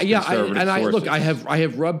go. It's just conservative sources. I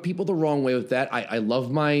have rubbed people the wrong way with that. I love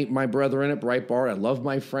my brethren at Breitbart. I love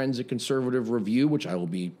my friends at Conservative Review, which I will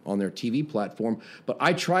be on their TV platform. But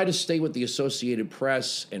I try to stay with the Associated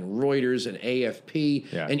Press and Reuters and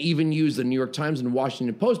AFP, and even use the New York Times and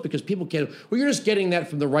Washington Post, because people can't. Well, you're just getting that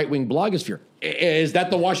from the right-wing blogosphere. Is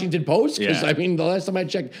that the Washington Post? Because the last time I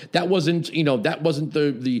checked, that wasn't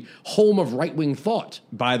the home of right-wing thought.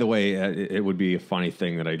 By the way, it would be a funny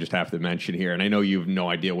thing that I just have to mention here, and I know you have no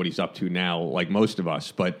idea what he's up to now, like most of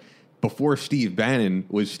us, but before Steve Bannon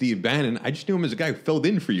was Steve Bannon, I just knew him as a guy who filled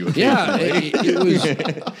in for you. Yeah, it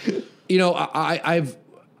was.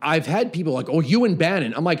 I've had people like, oh, you and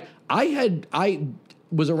Bannon. I'm like, I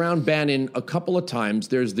was around Bannon a couple of times.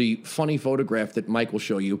 There's the funny photograph that Mike will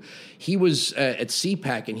show you. He was at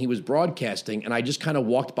CPAC and he was broadcasting, and I just kind of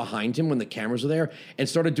walked behind him when the cameras were there and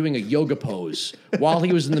started doing a yoga pose while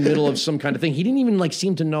he was in the middle of some kind of thing. He didn't even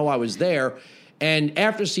seem to know I was there. And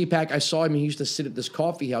after CPAC, I saw him. He used to sit at this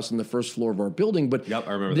coffee house on the first floor of our building. But I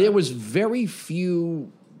remember there was very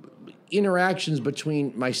few interactions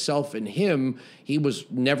between myself and him. He was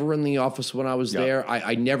never in the office when I was there.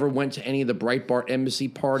 I never went to any of the Breitbart embassy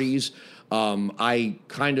parties. I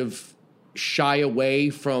kind of shy away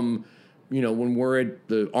from, when we're at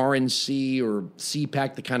the RNC or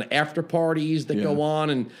CPAC, the kind of after parties that go on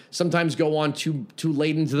and sometimes go on too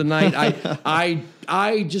late into the night.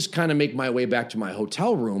 I just kind of make my way back to my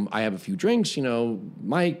hotel room. I have a few drinks,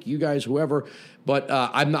 Mike, you guys, whoever. But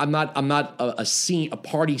I'm not a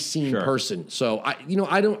party scene person. So I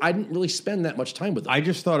didn't really spend that much time with them. I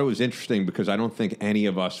just thought it was interesting because I don't think any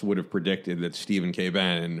of us would have predicted that Stephen K.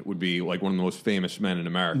 Bannon would be like one of the most famous men in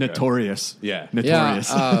America. Notorious. Notorious.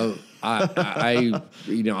 I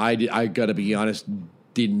gotta be honest,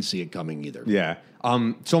 didn't see it coming either. Yeah.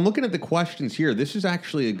 So I'm looking at the questions here. This is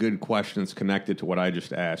actually a good question that's connected to what I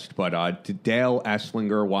just asked. But to Dale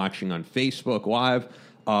Esslinger watching on Facebook Live,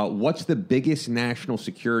 what's the biggest national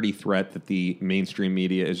security threat that the mainstream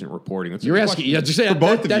media isn't reporting? You're asking for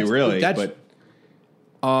both of you, really.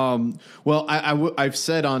 Well, I've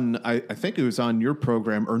said on, I think it was on your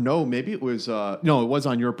program, or no, maybe it was, no, it was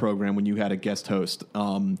on your program when you had a guest host.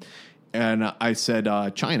 And I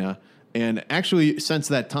said China. And actually, since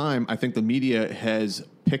that time, I think the media has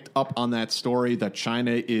picked up on that story that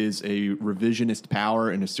China is a revisionist power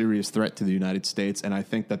and a serious threat to the United States. And I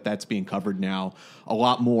think that that's being covered now a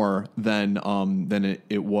lot more than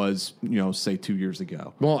it was, say 2 years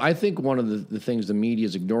ago. Well, I think one of the things the media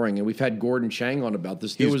is ignoring, and we've had Gordon Chang on about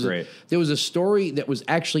this. There was a story that was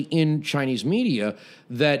actually in Chinese media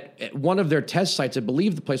that at one of their test sites, I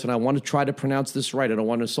believe the place, and I want to try to pronounce this right, I don't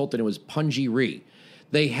want to insult it, it was Punji-ri.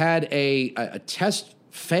 They had a test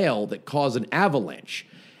fail that caused an avalanche.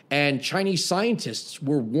 And Chinese scientists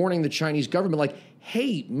were warning the Chinese government, like,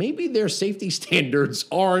 hey, maybe their safety standards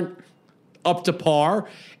aren't up to par.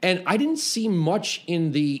 And I didn't see much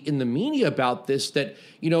in the media about this, that,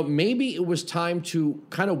 maybe it was time to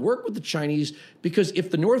kind of work with the Chinese, because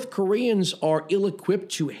if the North Koreans are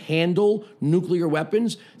ill-equipped to handle nuclear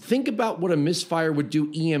weapons, think about what a misfire would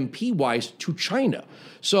do EMP-wise to China.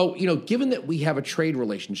 So, given that we have a trade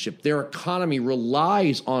relationship, their economy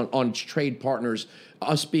relies on trade partners,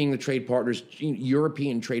 us being the trade partners,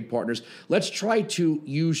 European trade partners. Let's try to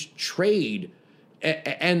use trade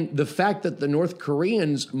and the fact that the North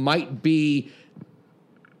Koreans might be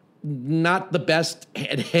not the best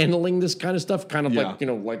at handling this kind of stuff, kind of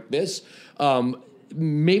like this.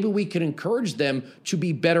 Maybe we can encourage them to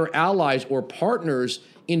be better allies or partners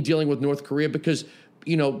in dealing with North Korea, because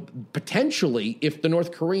potentially, if the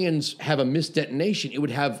North Koreans have a missed detonation, it would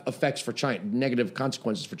have effects for China, negative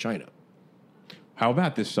consequences for China. How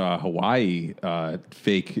about this Hawaii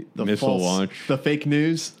fake missile launch? The fake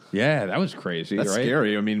news? Yeah, that was crazy, That's right?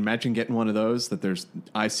 scary. I mean, imagine getting one of those, that there's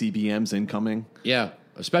ICBMs incoming. Yeah.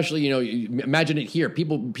 Especially, imagine it here.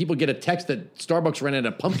 People get a text that Starbucks ran out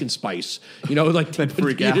of pumpkin spice. Like that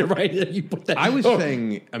freak out. Right? You put that. I was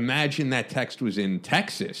saying, imagine that text was in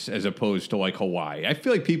Texas as opposed to like Hawaii. I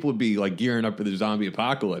feel like people would be like gearing up for the zombie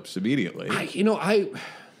apocalypse immediately.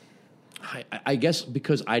 I guess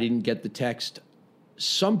because I didn't get the text,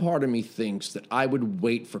 some part of me thinks that I would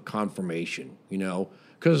wait for confirmation.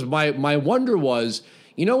 Because my wonder was,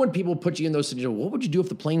 when people put you in those situations, what would you do if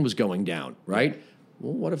the plane was going down, right?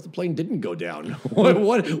 Well, what if the plane didn't go down?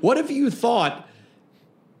 What if you thought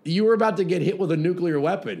you were about to get hit with a nuclear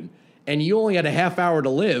weapon and you only had a half hour to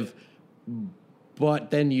live, but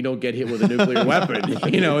then you don't get hit with a nuclear weapon?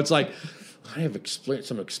 It's like, I have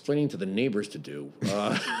some explaining to the neighbors to do.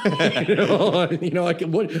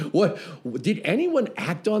 What did anyone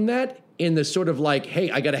act on that in the sort of like, hey,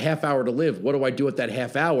 I got a half hour to live. What do I do with that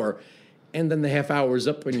half hour? And then the half hour is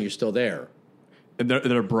up and you're still there. And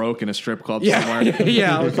they're broke in a strip club somewhere.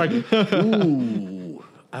 Yeah, I was like, ooh,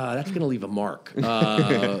 that's going to leave a mark.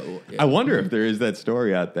 I wonder if there is that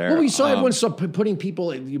story out there. Well, we saw everyone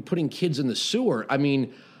putting kids in the sewer. I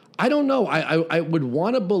mean, I don't know. I would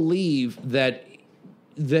want to believe that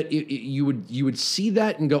you would see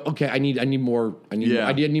that and go, okay, I need more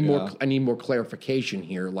clarification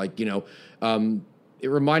here. Like, it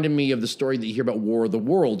reminded me of the story that you hear about War of the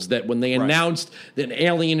Worlds, that when they announced that an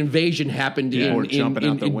alien invasion happened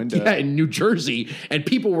in New Jersey, and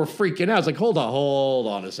people were freaking out. It's like, hold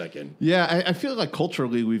on a second. Yeah, I feel like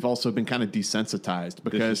culturally we've also been kind of desensitized,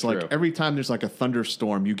 because like every time there's like a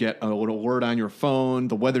thunderstorm, you get a little word on your phone,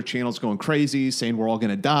 the Weather Channel's going crazy, saying we're all going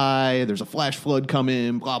to die, there's a flash flood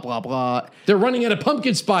coming, blah, blah, blah. They're running out of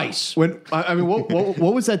pumpkin spice. What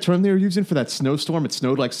was that term they were using for that snowstorm? It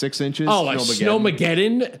snowed like 6 inches. Oh, like Snowmageddon.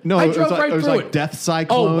 No, I drove right through it. It was like Death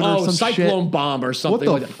Cyclone or some Cyclone shit. Bomb or something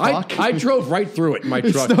What like the that. fuck? I drove right through it in my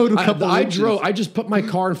truck. snowed a couple inches. I just put my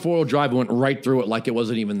car in 4-wheel drive and went right through it like it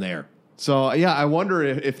wasn't even there. So yeah, I wonder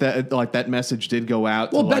if that message did go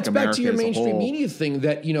out. Well, to that's America back to your mainstream whole. media thing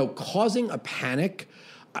that causing a panic.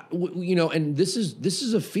 And this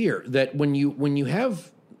is a fear that when you have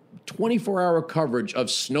 24-hour coverage of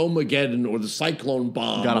Snowmageddon or the Cyclone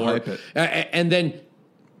Bomb, gotta hype it, and then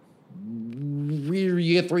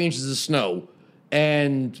you get 3 inches of snow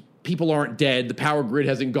and people aren't dead, the power grid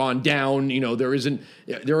hasn't gone down, there isn't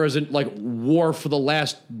like war for the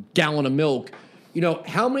last gallon of milk.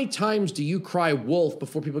 How many times do you cry wolf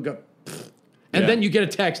before people go, pfft? And then you get a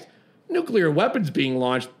text, nuclear weapons being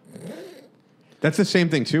launched. That's the same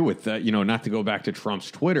thing too with not to go back to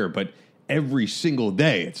Trump's Twitter, but every single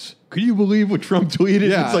day it's, could you believe what Trump tweeted?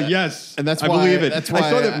 Yeah. It's like, yes, and that's I why, believe it. That's why I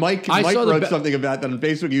saw that Mike wrote something about that on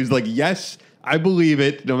Facebook. He was like, yes, I believe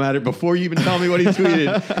it, no matter, before you even tell me what he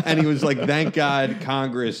tweeted. And he was like, thank God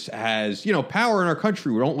Congress has, power in our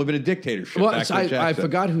country. We don't live in a dictatorship. Well, I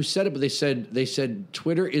forgot who said it, but they said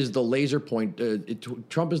Twitter is the laser point.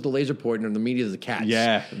 Trump is the laser point, and the media is the cat.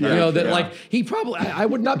 Yeah. Like he probably. I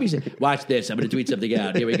would not be saying, watch this. I'm going to tweet something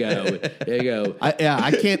out. Here we go. There you go.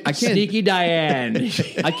 I can't. Sneaky Diane.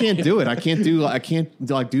 I can't do it. I can't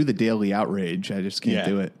do the daily outrage. I just can't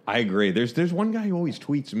do it. I agree. There's one guy who always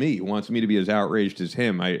tweets me, who wants me to be as outraged as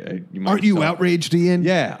him. Aren't you outraged, Ian?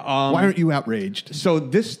 Yeah. Why aren't you outraged? So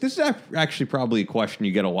this is actually probably a question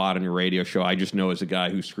you get a lot on your radio show. I just know as a guy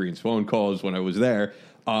who screens phone calls when I was there.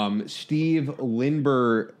 Steve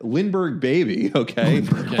Lindbergh baby, okay,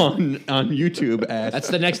 on YouTube asks. That's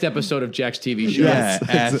the next episode of Jack's TV show. Yeah,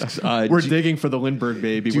 asks, we're digging for the Lindbergh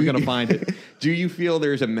baby. We're going to find it. Do you feel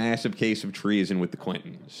there's a massive case of treason with the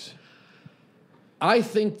Clintons? I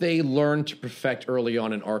think they learned to perfect early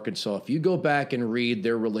on in Arkansas. If you go back and read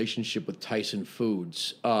their relationship with Tyson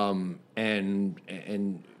Foods, here's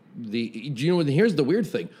the weird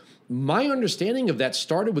thing. My understanding of that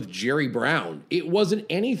started with Jerry Brown. It wasn't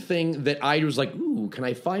anything that I was like, ooh, can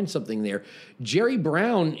I find something there? Jerry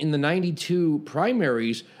Brown in the 92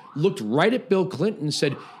 primaries looked right at Bill Clinton and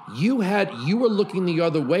said, you were looking the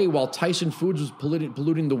other way while Tyson Foods was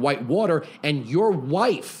polluting the white water, and your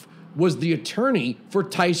wife was the attorney for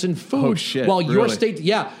Tyson Foods. Oh, shit. While really? your state,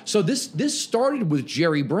 yeah. So this started with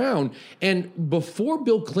Jerry Brown, and before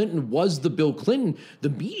Bill Clinton was the Bill Clinton, the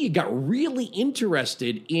media got really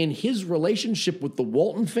interested in his relationship with the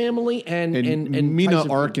Walton family and Mena, Tyson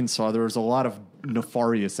Arkansas. Foods. There was a lot of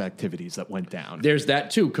nefarious activities that went down. There's that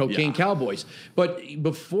too, cocaine cowboys. But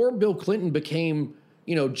before Bill Clinton became,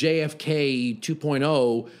 JFK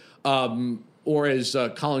 2.0. Or as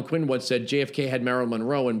Colin Quinn once said, JFK had Marilyn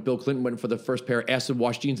Monroe, and Bill Clinton went for the first pair of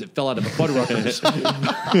acid-wash jeans that fell out of a butter roast,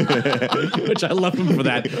 which I love him for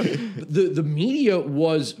that. The media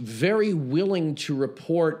was very willing to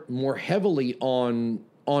report more heavily on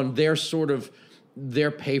their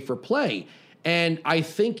their pay for play. And I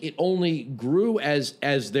think it only grew as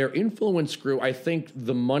their influence grew. I think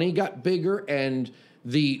the money got bigger and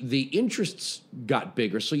the interests got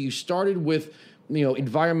bigger. So you started with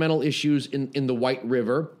environmental issues in the White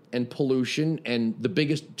River and pollution, and the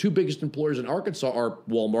two biggest employers in Arkansas are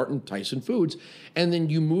Walmart and Tyson Foods. And then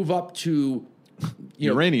you move up to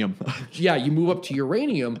uranium. You move up to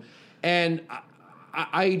uranium, and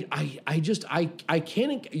I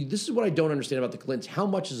can't. This is what I don't understand about the Clintons. How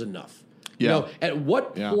much is enough? Yeah. At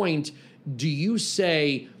what point do you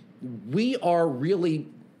say we are really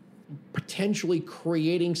potentially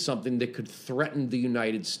creating something that could threaten the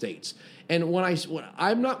United States? And when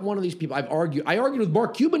I'm not one of these people, I argued with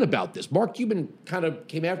Mark Cuban about this. Mark Cuban kind of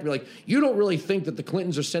came after me like, you don't really think that the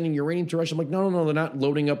Clintons are sending uranium to Russia? I'm like, no, they're not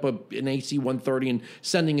loading up an AC-130 and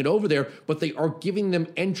sending it over there, but they are giving them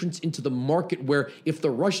entrance into the market where if the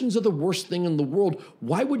Russians are the worst thing in the world,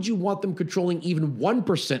 why would you want them controlling even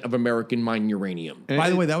 1% of American mined uranium? And by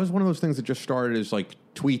the way, that was one of those things that just started as like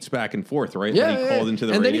tweets back and forth, right? Yeah, when he called into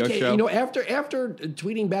the radio show. After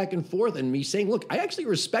tweeting back and forth and me saying, look, I actually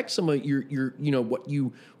respect some of your what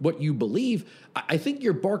you believe. I think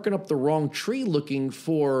you're barking up the wrong tree looking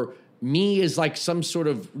for me as like some sort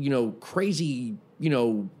of crazy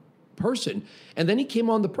person. And then he came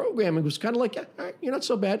on the program and was kind of like, yeah, all right, you're not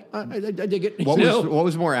so bad. I dig it. What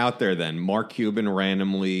was more out there then? Mark Cuban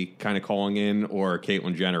randomly kind of calling in, or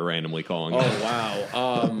Caitlyn Jenner randomly calling in? Oh,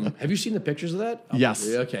 wow. Have you seen the pictures of that? Yes.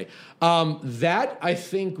 Okay. That, I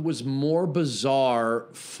think, was more bizarre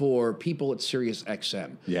for people at Sirius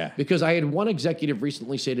XM. Yeah. Because I had one executive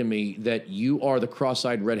recently say to me that you are the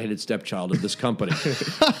cross-eyed, redheaded stepchild of this company.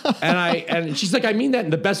 and she's like, I mean that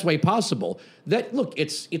in the best way possible. That, look,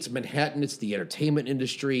 it's Manhattan. It's the entertainment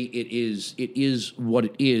industry. It is what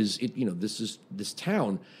it is. This is this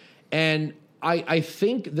town. And I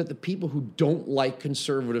think that the people who don't like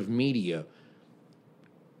conservative media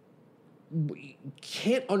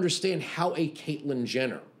can't understand how a Caitlyn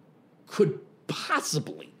Jenner could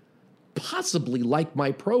possibly like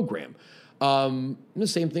my program. The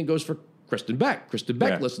same thing goes for Kristen Beck. Kristen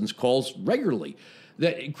Beck listens, calls regularly.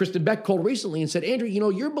 That Kristen Beck called recently and said, Andrew,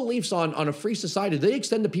 your beliefs on a free society, they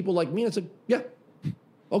extend to people like me. And I said, yeah.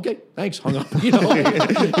 Okay, thanks. Hung up. Like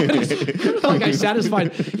I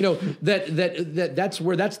satisfied.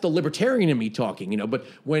 That's the libertarian in me talking. But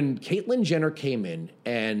when Caitlyn Jenner came in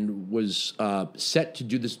and was set to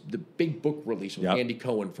do the big book release with Andy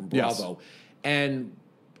Cohen from Bravo, and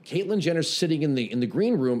Caitlyn Jenner's sitting in the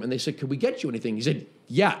green room, and they said, "Could we get you anything?" He said,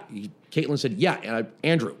 "Yeah." Caitlyn said, "Yeah." And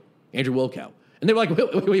Andrew Wilkow. And they were like,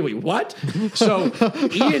 wait, what? So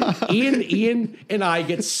Ian and I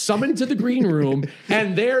get summoned to the green room,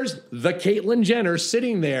 and there's the Caitlyn Jenner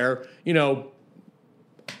sitting there,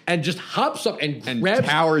 and just hops up and grabs,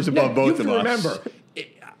 towers above both of us. Remember,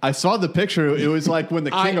 I saw the picture. It was like when the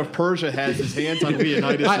king of Persia has his hands on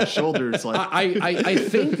Leonidas' shoulders. Like I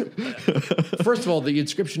think, first of all, the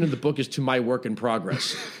inscription in the book is "To my work in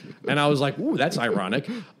progress," and I was like, "Ooh, that's ironic."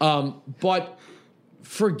 But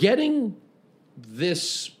forgetting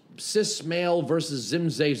this cis male versus Zim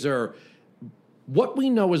Zazer, what we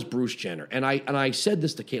know is Bruce Jenner, and I said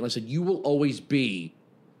this to Caitlyn. I said, "You will always be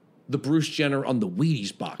the Bruce Jenner on the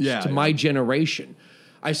Wheaties box to my generation."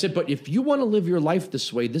 I said, but if you want to live your life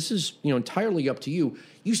this way, this is entirely up to you.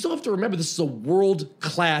 You still have to remember this is a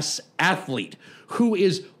world-class athlete who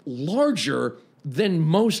is larger than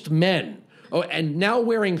most men, and now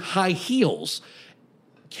wearing high heels.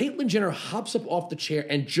 Caitlyn Jenner hops up off the chair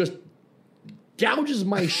and just gouges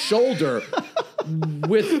my shoulder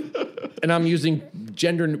with, and I'm using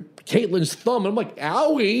gender, Caitlyn's thumb. And I'm like,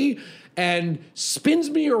 owie, and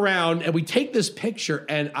spins me around, and we take this picture,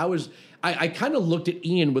 and I kind of looked at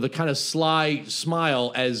Ian with a kind of sly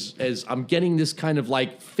smile as I'm getting this kind of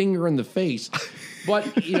like finger in the face. But,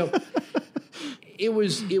 it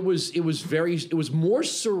was more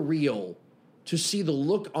surreal to see the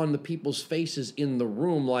look on the people's faces in the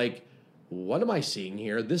room. Like, what am I seeing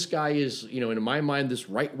here? This guy is, in my mind, this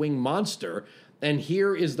right-wing monster. And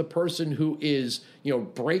here is the person who is,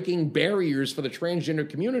 breaking barriers for the transgender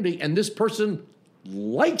community. And this person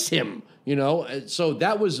likes him, So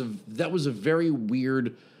that was a very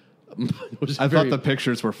weird. I thought the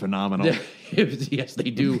pictures were phenomenal. Yes,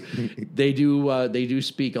 they do. They do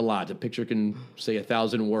speak a lot. A picture can say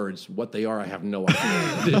 1,000 words. What they are, I have no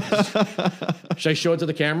idea. Should I show it to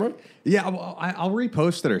the camera? Yeah, well, I'll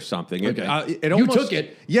repost it or something. Okay. You took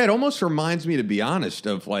it. Yeah, it almost reminds me, to be honest,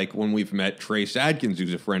 of like when we've met Trace Adkins,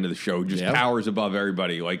 who's a friend of the show, just towers above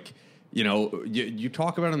everybody. Like, you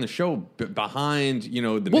talk about on the show behind,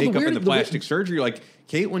 the makeup and the plastic surgery. Like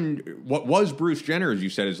Caitlyn, what was Bruce Jenner, as you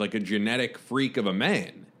said, is like a genetic freak of a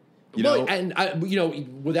man. You know,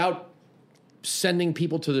 and without sending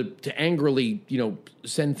people to angrily,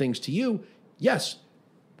 send things to you. Yes,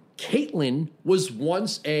 Caitlyn was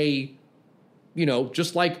once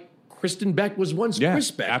just like Kristen Beck was once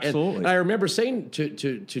Chris Beck. Absolutely. And I remember saying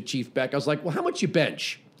to Chief Beck, I was like, well, how much you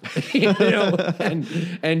bench?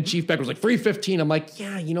 And Chief Beck was like 315. I'm like,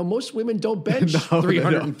 most women don't bench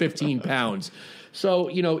 315 pounds. So,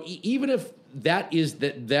 even if that is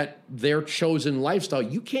that their chosen lifestyle,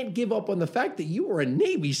 you can't give up on the fact that you are a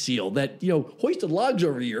Navy SEAL that, hoisted logs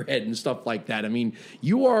over your head and stuff like that. I mean,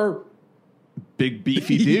 you are big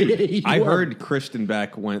beefy dude. I heard Kristen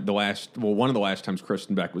Beck one of the last times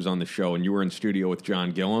Kristen Beck was on the show, and you were in studio with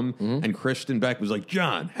John Gillum, and Kristen Beck was like,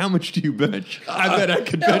 "John, how much do you bench? I bet I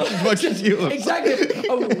could bench as much as you." Exactly.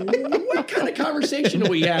 What kind of conversation are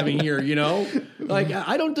we having here? Like,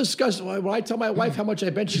 I don't discuss when I tell my wife how much I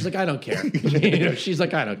bench. She's like, "I don't care." She's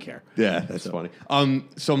like, "I don't care." Yeah, that's funny.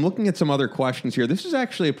 So I'm looking at some other questions here. This is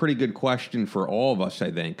actually a pretty good question for all of us,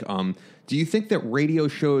 I think. Do you think that radio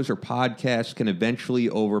shows or podcasts can eventually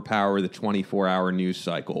overpower the 24-hour news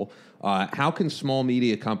cycle? How can small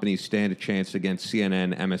media companies stand a chance against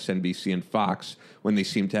CNN, MSNBC, and Fox when they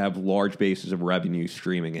seem to have large bases of revenue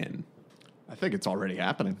streaming in? I think it's already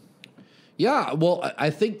happening. Yeah, well, I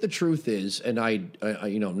think the truth is, and I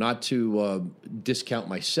not to discount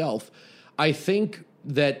myself, I think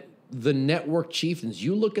that the network chieftains,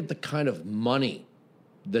 you look at the kind of money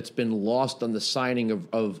that's been lost on the signing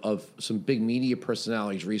of some big media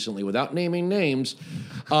personalities recently, without naming names.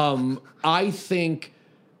 I think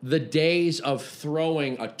the days of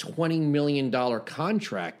throwing a $20 million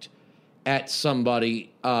contract at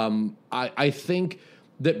somebody, I think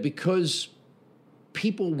that because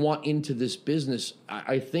people want into this business,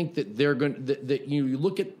 I think that they're going that you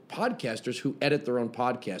look at podcasters who edit their own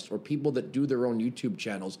podcasts or people that do their own YouTube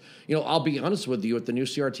channels. I'll be honest with you, at the new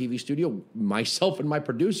CRTV studio, myself and my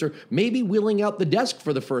producer may be wheeling out the desk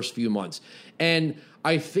for the first few months. And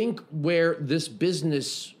I think where this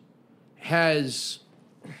business has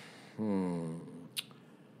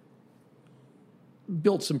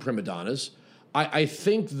built some prima donnas, I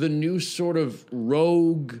think the new sort of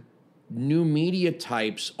rogue new media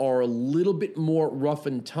types are a little bit more rough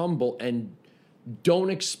and tumble and don't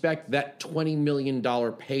expect that $20 million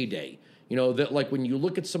payday. That like when you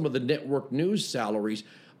look at some of the network news salaries,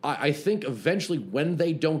 I think eventually when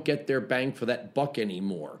they don't get their bang for that buck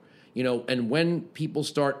anymore, and when people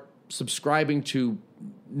start subscribing to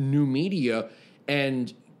new media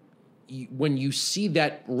and when you see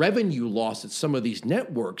that revenue loss at some of these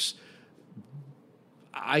networks,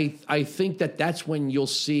 I think that's when you'll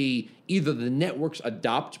see either the networks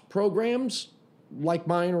adopt programs like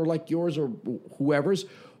mine or like yours or whoever's,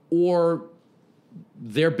 or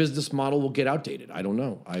their business model will get outdated. I don't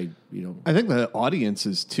know. I think the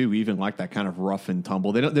audiences too even like that kind of rough and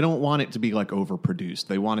tumble. They don't want it to be like overproduced.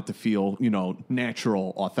 They want it to feel,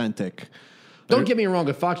 natural, authentic. Don't get me wrong.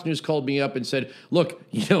 If Fox News called me up and said, "Look,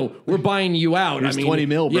 we're buying you out. Here's 20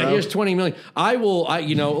 mil, bro. Yeah, here's 20 million."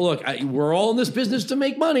 Look, we're all in this business to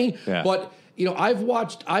make money. Yeah. But I've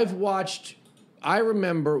watched. I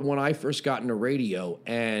remember when I first got into radio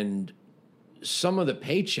and some of the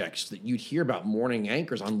paychecks that you'd hear about morning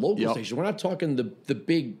anchors on local stations. We're not talking the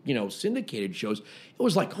big, syndicated shows. It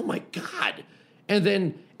was like, oh my God. And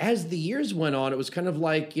then as the years went on, it was kind of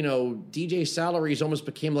like, DJ salaries almost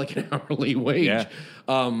became like an hourly wage. Yeah.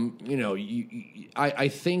 I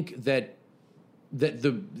think that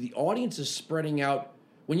the audience is spreading out.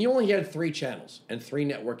 When you only had 3 channels and 3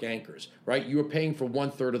 network anchors, right? You were paying for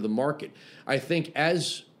 1/3 of the market. I think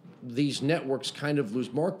as these networks kind of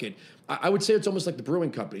lose market, I would say it's almost like the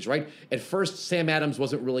brewing companies, right? At first, Sam Adams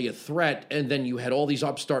wasn't really a threat, and then you had all these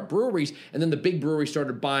upstart breweries, and then the big breweries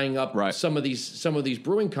started buying up some of these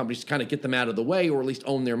brewing companies to kind of get them out of the way, or at least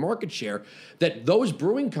own their market share. That those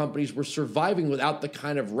brewing companies were surviving without the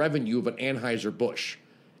kind of revenue of an Anheuser-Busch.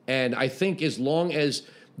 And I think as long as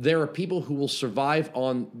there are people who will survive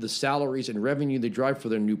on the salaries and revenue they drive for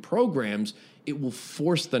their new programs, it will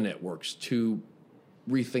force the networks to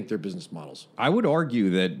rethink their business models. I would argue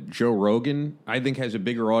that Joe Rogan, I think, has a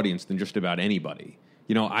bigger audience than just about anybody.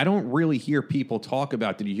 I don't really hear people talk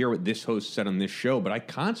about, did you hear what this host said on this show? But I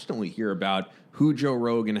constantly hear about who Joe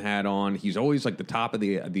Rogan had on. He's always like the top of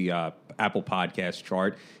the Apple Podcast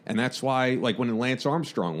chart. And that's why, like when Lance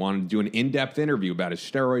Armstrong wanted to do an in-depth interview about his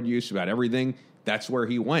steroid use, about everything, that's where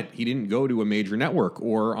he went. He didn't go to a major network.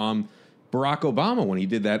 Or Barack Obama, when he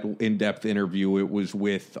did that in-depth interview, it was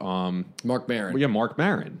with Mark Maron. Yeah, Mark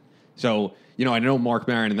Maron. So, I know Mark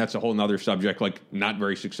Maron, and that's a whole nother subject, like not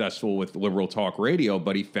very successful with liberal talk radio,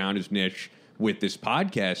 but he found his niche with this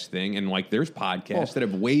podcast thing, and like there's podcasts that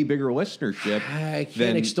have way bigger listenership. I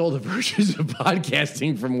can't extol the virtues of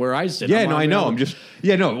podcasting from where I sit. Yeah, I know.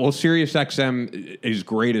 Well, Sirius XM is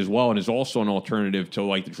great as well, and is also an alternative to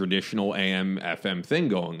like the traditional AM FM thing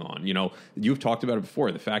going on. You've talked about it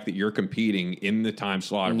before. The fact that you're competing in the time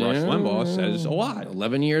slot of Rush Limbaugh says a lot.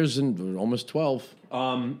 11 years and almost 12.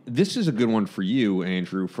 This is a good one for you,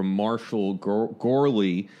 Andrew, from Marshall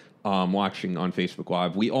Gorley. Watching on Facebook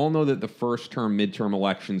Live. We all know that the first-term midterm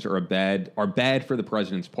elections are bad for the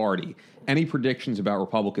president's party. Any predictions about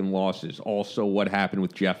Republican losses? Also, what happened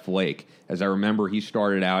with Jeff Flake? As I remember, he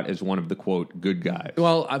started out as one of the, quote, good guys.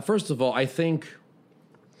 Well, first of all, I think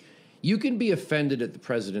you can be offended at the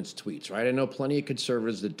president's tweets, right? I know plenty of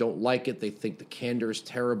conservatives that don't like it. They think the candor is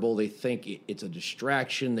terrible. They think it's a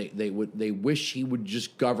distraction. They wish he would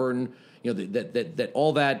just govern, that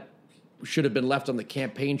all that should have been left on the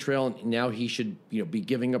campaign trail, and now he should, be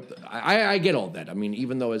giving up. I get all that. I mean,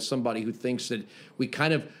 even though as somebody who thinks that we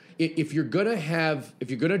kind of, if you're going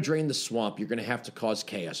to drain the swamp, you're going to have to cause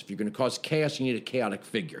chaos. If you're going to cause chaos, you need a chaotic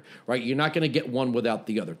figure, right? You're not going to get one without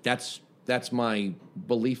the other. That's my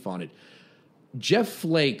belief on it. Jeff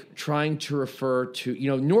Flake trying to refer to,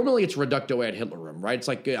 normally it's reducto ad Hitlerum, right? It's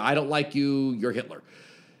like, I don't like you, you're Hitler.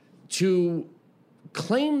 To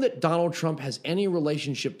claim that Donald Trump has any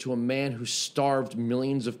relationship to a man who starved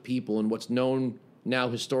millions of people in what's known now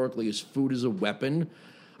historically as food as a weapon,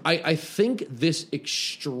 I think this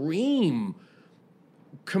extreme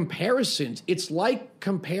comparisons, it's like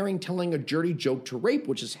comparing telling a dirty joke to rape,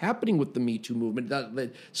 which is happening with the Me Too movement.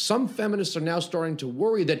 That some feminists are now starting to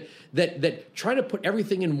worry that trying to put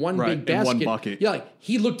everything in one big basket. In one bucket. Yeah, like,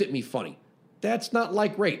 he looked at me funny. That's not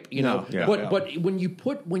like rape, No, yeah, but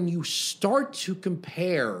when you start to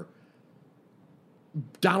compare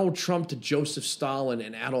Donald Trump to Joseph Stalin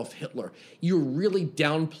and Adolf Hitler, you're really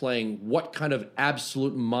downplaying what kind of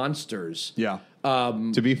absolute monsters. Yeah.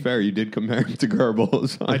 To be fair, you did compare him to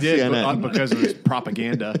Goebbels. I did because of his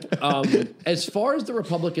propaganda. As far as the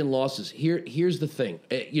Republican losses, here's the thing.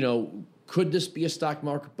 Could this be a stock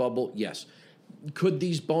market bubble? Yes. Could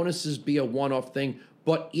these bonuses be a one-off thing?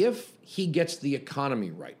 But if he gets the economy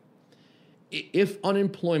right, if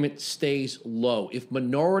unemployment stays low, if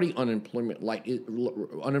minority unemployment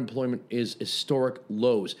is historic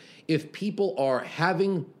lows, if people are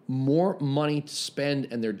having more money to spend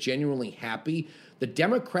and they're genuinely happy, the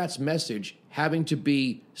Democrats' message having to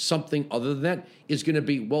be something other than that is going to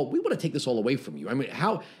be, well, we want to take this all away from you. I mean,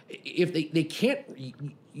 how if they can't.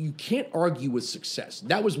 You can't argue with success.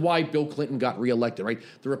 That was why Bill Clinton got reelected, right?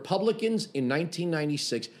 The Republicans in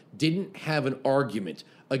 1996 didn't have an argument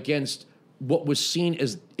against what was seen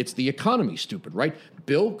as it's the economy, stupid, right?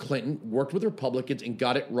 Bill Clinton worked with Republicans and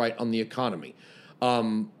got it right on the economy.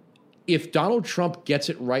 If Donald Trump gets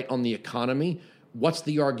it right on the economy, what's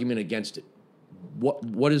the argument against it?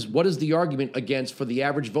 What is the argument against for the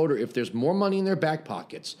average voter if there's more money in their back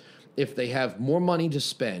pockets, if they have more money to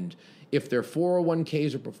spend, if their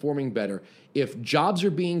 401ks are performing better, if jobs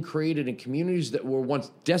are being created in communities that were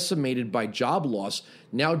once decimated by job loss,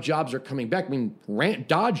 now jobs are coming back. I mean,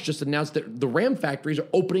 Dodge just announced that the Ram factories are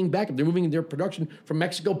opening back. They're moving their production from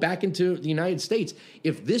Mexico back into the United States.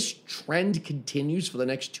 If this trend continues for the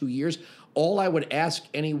next 2 years, all I would ask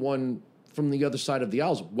anyone from the other side of the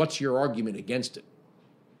aisle is, what's your argument against it?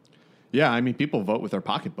 Yeah, I mean, people vote with their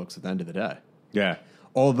pocketbooks at the end of the day. Yeah.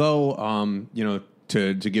 Although,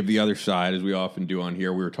 to give the other side, as we often do on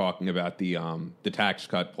here, we were talking about the tax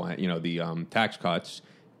cut plan, the tax cuts,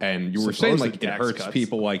 and you were saying like it hurts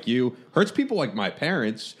people like you, hurts people like my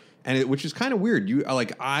parents, and which is kind of weird.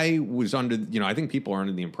 I was under, I think people are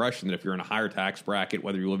under the impression that if you're in a higher tax bracket,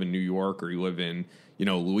 whether you live in New York or you live in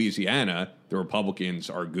Louisiana, the Republicans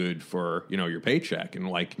are good for your paycheck, and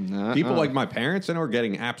people like my parents, I know, are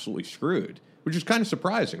getting absolutely screwed. Which is kind of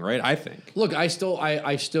surprising, right? I think. Look, I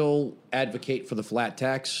still advocate for the flat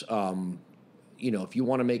tax. If you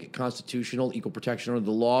want to make it constitutional, equal protection under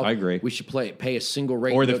the law, I agree. We should pay a single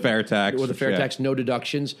rate, or the fair tax, tax, no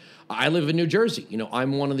deductions. I live in New Jersey.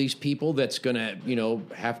 I'm one of these people that's going to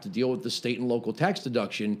have to deal with the state and local tax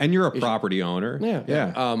deduction. And you're a property owner,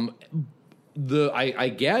 yeah. I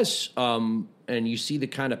guess. And you see the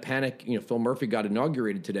kind of panic, Phil Murphy got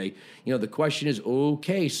inaugurated today. The question is,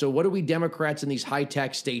 okay, so what do we Democrats in these high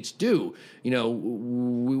tax states do?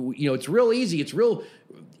 It's real easy. It's real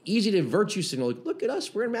easy to virtue signal. Look at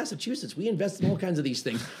us. We're in Massachusetts. We invest in all kinds of these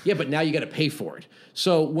things. Yeah, but now you got to pay for it.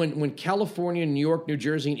 So when California, New York, New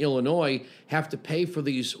Jersey, and Illinois have to pay for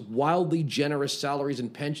these wildly generous salaries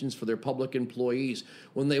and pensions for their public employees,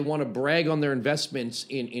 when they want to brag on their investments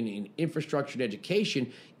in infrastructure and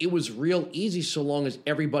education, it was real easy so long as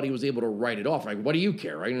everybody was able to write it off. Like, what do you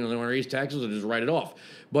care, right? They want to raise taxes or just write it off.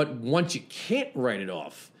 But once you can't write it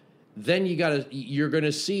off, then you're going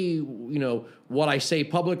to see, what I say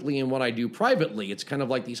publicly and what I do privately. It's kind of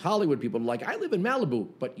like these Hollywood people like, I live in Malibu,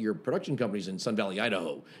 but your production company's in Sun Valley,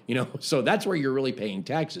 Idaho, so that's where you're really paying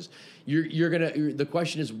taxes. The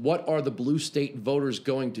question is, what are the blue state voters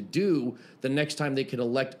going to do the next time they can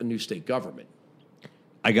elect a new state government?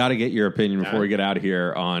 I got to get your opinion before we get out of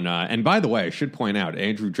here on. And by the way, I should point out,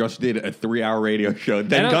 Andrew just did a 3-hour radio show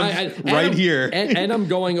that comes here, and I'm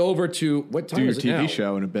going over to what time is it now? Do your TV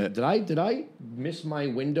show in a bit. Did I miss my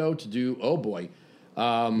window to do? Oh boy,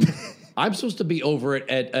 I'm supposed to be over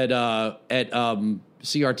at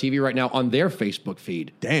CRTV right now on their Facebook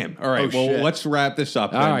feed. Damn. All right. Let's wrap this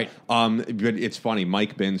up. All right. But it's funny.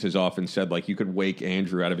 Mike Binns has often said, you could wake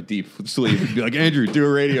Andrew out of a deep sleep and be like, Andrew, do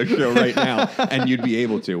a radio show right now. And you'd be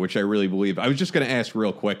able to, which I really believe. I was just going to ask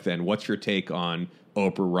real quick then, what's your take on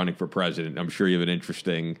Oprah running for president? I'm sure you have an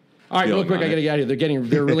interesting... All right, real quick, I got to get out of here.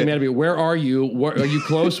 They're really mad at me. Where are you? Are you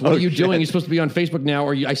close? What are you doing? You're supposed to be on Facebook now.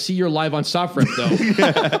 I see you're live on SoftRep, though.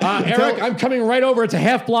 Eric, I'm coming right over. It's a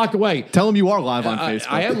half block away. Tell them you are live on Facebook.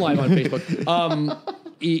 I am live on Facebook.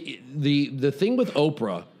 The thing with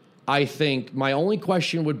Oprah, I think my only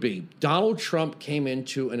question would be, Donald Trump came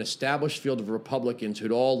into an established field of Republicans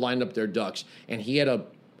who'd all lined up their ducks, and he had a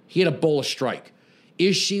bowl of strike.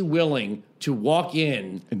 Is she willing to walk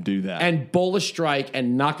in and do that and bowl a strike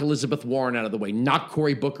and knock Elizabeth Warren out of the way, knock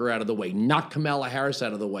Cory Booker out of the way, knock Kamala Harris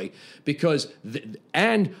out of the way? Because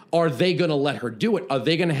and are they going to let her do it? Are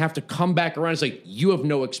they going to have to come back around and say, you have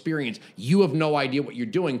no experience, you have no idea what you're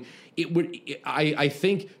doing? I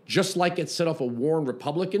think just like it set off a war in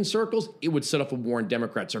Republican circles, it would set off a war in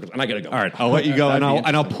Democrat circles. And I got to go. All right, I'll let you go, and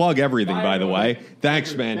I'll plug everything. By the way,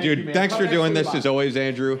 thanks, man, dude. Thanks for doing this as always,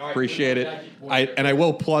 Andrew. Appreciate it. I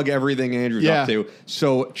will plug everything Andrew's up to.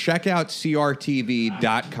 So check out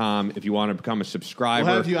crtv.com if you want to become a subscriber.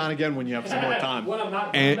 We'll have you on again when you have some more time. When I'm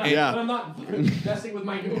not investing with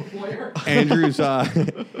my new employer.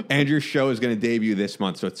 Andrew's show is going to debut this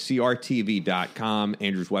month, so it's crtv.com.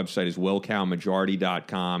 Andrew's website is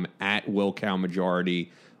willcowmajority.com, at willcowmajority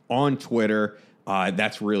on Twitter.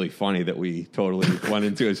 That's really funny that we totally went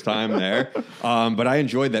into his time there. But I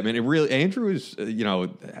enjoyed that, man. Andrew is,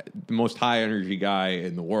 the most high energy guy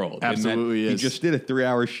in the world. Absolutely is. He just did a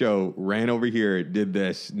 3-hour show, ran over here, did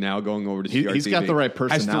this, now going over to CRTV. He's got the right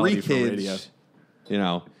personality for radio.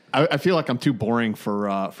 I feel like I'm too boring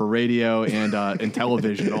for radio and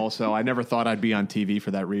television. Also, I never thought I'd be on TV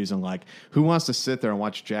for that reason. Like, who wants to sit there and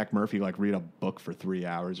watch Jack Murphy like read a book for 3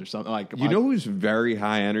 hours or something? Like, you know who's very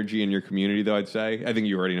high energy in your community, though? I'd say. I think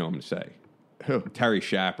you already know who I'm to say. Who? Terry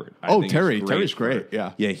Shepard. Terry's great.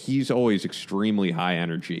 Yeah, he's always extremely high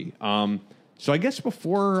energy. So I guess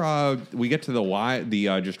before we get to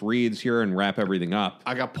the just reads here and wrap everything up,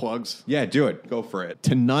 I got plugs. Yeah, do it. Go for it.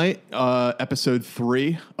 Tonight, episode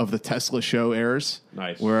 3 of the Tesla Show airs.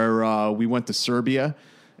 Nice. Where we went to Serbia,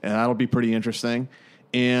 and that'll be pretty interesting.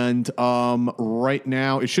 And right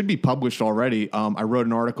now, it should be published already. I wrote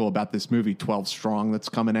an article about this movie, 12 Strong, that's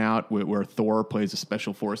coming out, where Thor plays a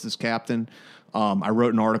special forces captain. I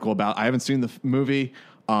wrote an article about. I haven't seen the movie.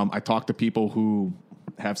 I talked to people who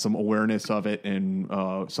have some awareness of it and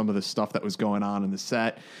some of the stuff that was going on in the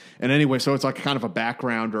set. And anyway, so it's like kind of a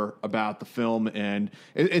backgrounder about the film, and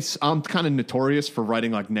I'm kind of notorious for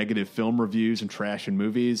writing like negative film reviews and trashing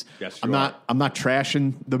movies. Yes, I'm not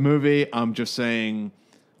trashing the movie. I'm just saying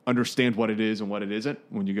understand what it is and what it isn't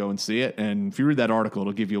when you go and see it. And if you read that article,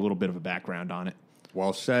 it'll give you a little bit of a background on it.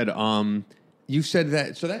 Well said. You said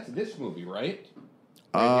that, so that's this movie, right?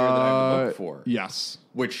 Right here that I have the book for. Yes.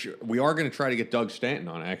 Which we are going to try to get Doug Stanton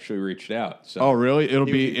on. I actually reached out. So oh, really? It'll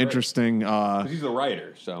be interesting. He's the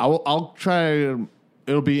writer, so I'll try.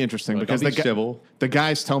 It'll be interesting because the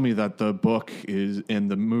guys tell me that the book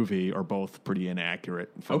and the movie are both pretty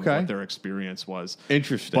inaccurate from what their experience was.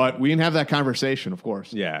 Interesting. But we can have that conversation, of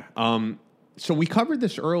course. Yeah. So we covered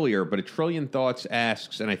this earlier, but A Trillion Thoughts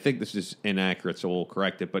asks, and I think this is inaccurate, so we'll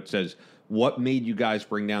correct it, but says, what made you guys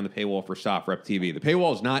bring down the paywall for SoftRep TV? The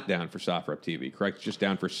paywall is not down for SoftRep TV, correct? It's just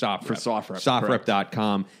down for SoftRep. For SoftRep.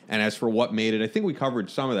 SoftRep.com. And as for what made it, I think we covered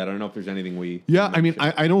some of that. I don't know if there's anything we... Yeah, I mean,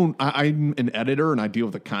 I'm an editor and I deal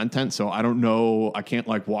with the content, so I don't know. I can't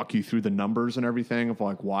like walk you through the numbers and everything of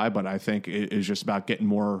like why, but I think it is just about getting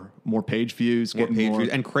more page views, more page views.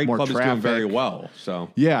 And Crate Club is doing very well. So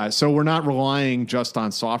yeah, so we're not relying just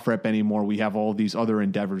on SoftRep anymore. We have all these other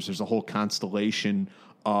endeavors. There's a whole constellation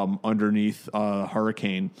underneath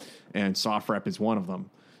Hurricane, and SoftRep is one of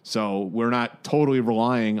them. So we're not totally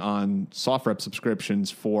relying on SoftRep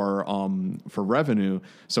subscriptions for revenue.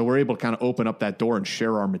 So we're able to kind of open up that door and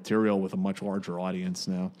share our material with a much larger audience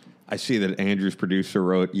now. I see that Andrew's producer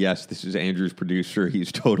wrote, yes, this is Andrew's producer.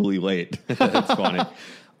 He's totally late. That's funny.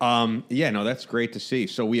 Yeah, no, that's great to see.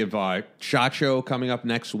 So we have SHOT Show coming up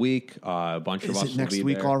next week. A bunch of us will be there. Is it next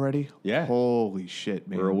week already? Yeah. Holy shit,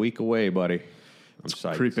 man. We're a week away, buddy. I'm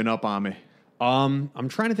psyched. Creeping up on me. I'm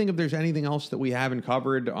trying to think if there's anything else that we haven't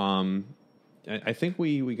covered. I think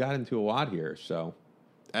we got into a lot here, so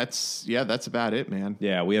that's about it, man.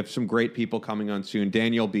 Yeah, we have some great people coming on soon.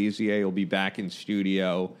 Danielle Bezier will be back in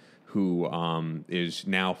studio, who is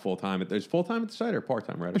now full-time. Is full-time at the site or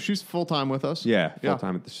part-time, right? She's full-time with us. Yeah,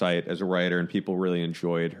 full-time at the site as a writer, and people really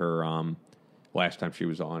enjoyed her last time she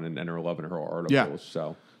was on and her loving her articles. Yeah.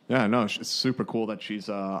 So. Yeah, no, it's super cool that she's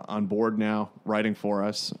on board now, writing for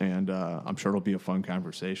us, and I'm sure it'll be a fun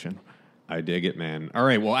conversation. I dig it, man. All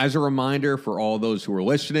right, well, as a reminder for all those who are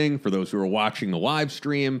listening, for those who are watching the live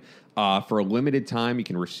stream, for a limited time, you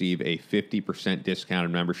can receive a 50%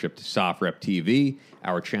 discounted membership to SoftRep TV,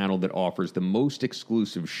 our channel that offers the most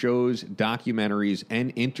exclusive shows, documentaries,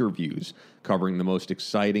 and interviews covering the most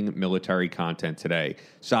exciting military content today.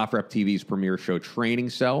 SoftRep TV's premier show, Training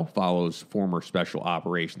Cell, follows former Special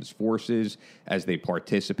Operations Forces as they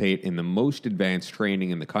participate in the most advanced training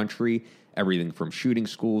in the country, everything from shooting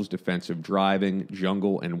schools, defensive driving,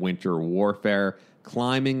 jungle and winter warfare,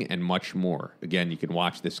 climbing, and much more. Again, you can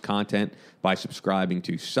watch this content by subscribing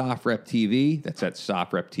to SoftRep TV. That's at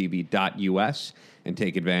sofreptv.us, and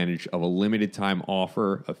take advantage of a limited time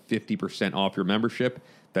offer of 50% off your membership.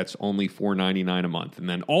 That's only $4.99 a month. And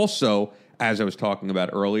then also, as I was talking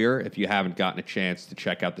about earlier, if you haven't gotten a chance to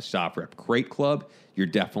check out the SoftRep Crate Club, you're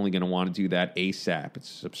definitely going to want to do that ASAP. It's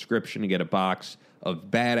a subscription to get a box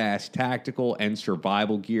of badass tactical and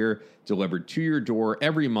survival gear delivered to your door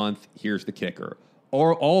every month. Here's the kicker.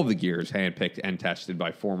 All of the gear is handpicked and tested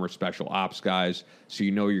by former special ops guys, so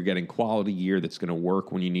you know you're getting quality gear that's going to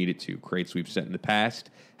work when you need it to. Crates we've sent in the past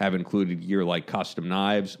have included gear like custom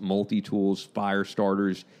knives, multi-tools, fire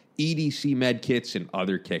starters, EDC med kits, and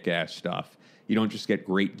other kick-ass stuff. You don't just get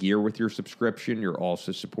great gear with your subscription, you're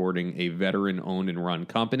also supporting a veteran-owned and run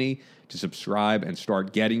company. To subscribe and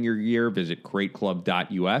start getting your gear, visit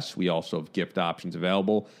crateclub.us. We also have gift options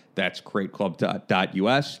available. That's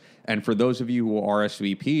crateclub.us. And for those of you who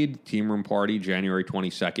RSVP'd, Team Room Party, January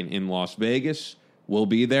 22nd in Las Vegas. We'll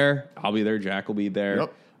be there. I'll be there. Jack will be there.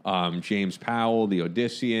 James Powell, the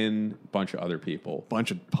Odyssean, a bunch of other people.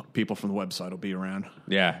 Bunch of people from the website will be around.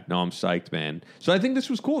 Yeah, no, I'm psyched, man. So I think this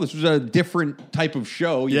was cool. This was a different type of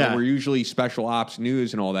show. You know, we're usually special ops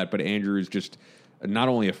news and all that, but Andrew is just not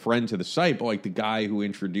only a friend to the site, but like the guy who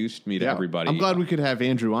introduced me to everybody. I'm glad we could have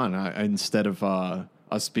Andrew on instead of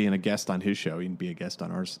us being a guest on his show. He can be a guest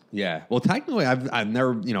on ours. Yeah. Well, technically, I've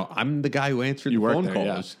never, I'm the guy who answered the phone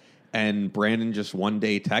calls. Yeah. And Brandon just one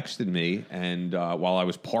day texted me, and while I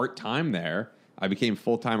was part-time there, I became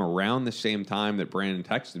full-time around the same time that Brandon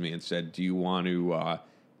texted me and said, do you want to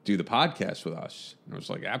do the podcast with us? And I was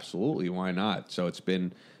like, absolutely, why not? So it's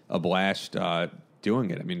been a blast doing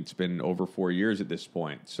it. I mean, it's been over 4 years at this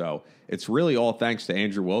point. So it's really all thanks to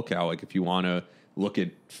Andrew Wilkow. Like, if you want to look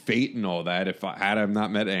at fate and all that, if I had not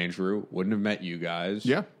met Andrew, wouldn't have met you guys.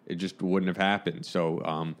 Yeah. It just wouldn't have happened.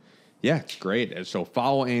 So, yeah, it's great. So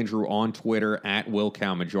follow Andrew on Twitter at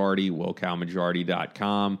WilkowMajority,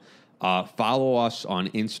 WilkowMajority.com. Follow us on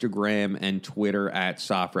Instagram and Twitter at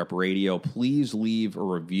SoftRep Radio. Please leave a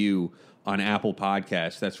review on Apple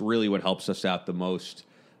Podcasts. That's really what helps us out the most,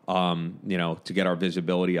 to get our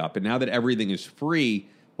visibility up. And now that everything is free,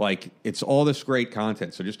 like, it's all this great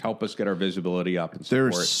content. So just help us get our visibility up and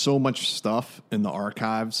support. There's so much stuff in the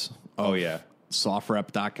archives.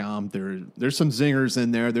 SoftRep.com. There's some zingers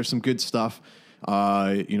in there. There's some good stuff.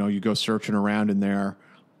 You go searching around in there.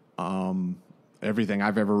 Everything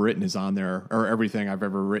I've ever written is on there, or everything I've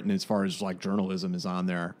ever written as far as like journalism is on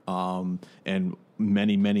there. And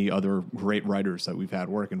many, many other great writers that we've had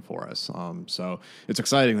working for us. So it's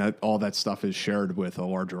exciting that all that stuff is shared with a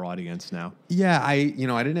larger audience now. Yeah, I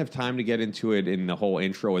didn't have time to get into it in the whole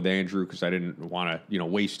intro with Andrew because I didn't want to,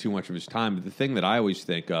 waste too much of his time. But the thing that I always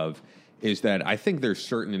think of is that I think there's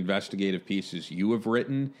certain investigative pieces you have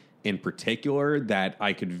written in particular that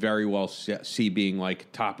I could very well see being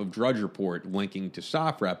like top of Drudge Report linking to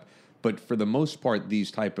SoftRep. But for the most part,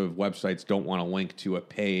 these type of websites don't want to link to a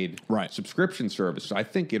paid subscription service. So I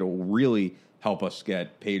think it'll really help us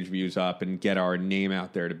get page views up and get our name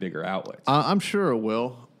out there to bigger outlets. I'm sure it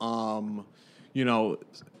will.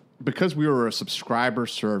 Because we were a subscriber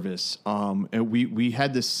service, and we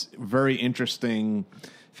had this very interesting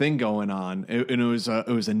thing going on, and it was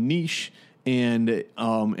a niche, and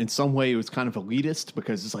in some way it was kind of elitist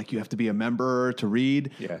because it's like you have to be a member to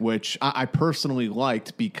read, which I personally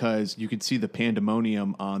liked because you could see the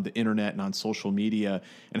pandemonium on the internet and on social media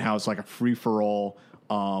and how it's like a free for all.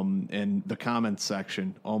 And the comments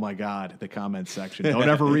section, oh my God, the comments section. Don't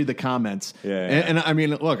ever read the comments. And I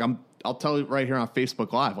mean, look, I'll tell you right here on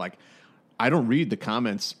Facebook Live, like, I don't read the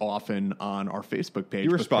comments often on our Facebook page. You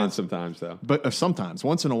respond sometimes, though. But sometimes,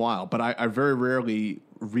 once in a while. But I very rarely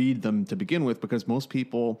read them to begin with because most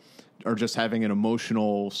people are just having an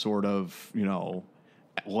emotional sort of,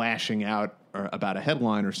 lashing out about a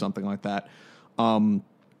headline or something like that. And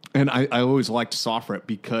I always liked SoftRep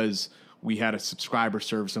because we had a subscriber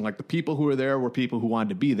service, and like the people who were there were people who wanted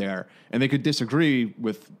to be there, and they could disagree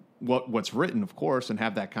with what's written, of course, and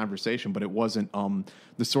have that conversation, but it wasn't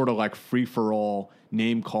the sort of like free-for-all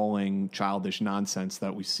name-calling childish nonsense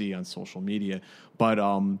that we see on social media. But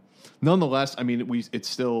nonetheless, I mean, it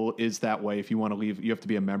still is that way. If you want to leave, you have to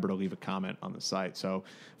be a member to leave a comment on the site. So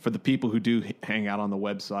for the people who do hang out on the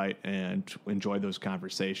website and enjoy those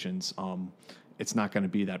conversations, it's not going to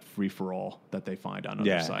be that free-for-all that they find on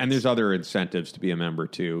other sites. And there's other incentives to be a member,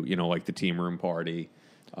 too, like the Team Room Party.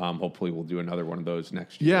 Hopefully we'll do another one of those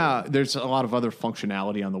next year. Yeah, there's a lot of other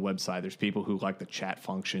functionality on the website. There's people who like the chat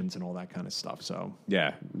functions and all that kind of stuff. So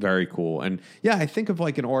yeah, very cool. And yeah, I think of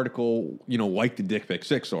like an article, like the Dick Pic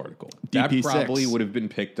 6 article. DP6. That probably would have been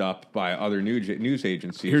picked up by other news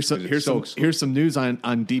agencies. Here's some news on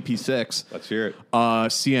DP6. Let's hear it.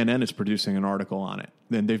 CNN is producing an article on it.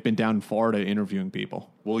 Then they've been down in Florida interviewing people.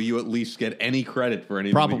 Will you at least get any credit for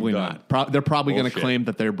anything? Probably not. They're probably going to claim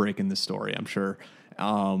that they're breaking the story, I'm sure.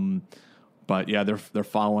 But yeah, they're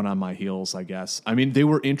following on my heels, I guess. I mean, they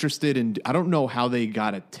were interested in, I don't know how they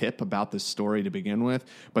got a tip about this story to begin with,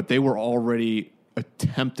 but they were already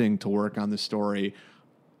attempting to work on the story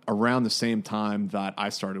around the same time that I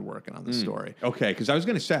started working on the story. Okay, because I was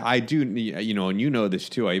going to say, I do, and you know this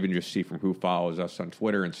too, I even just see from who follows us on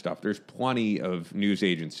Twitter and stuff, there's plenty of news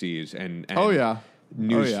agencies and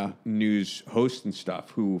news hosts and stuff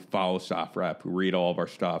who follow SoftRep, who read all of our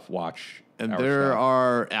stuff, watch. And there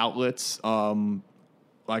are outlets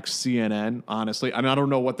like CNN, honestly. I mean, I don't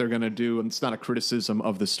know what they're going to do. And it's not a criticism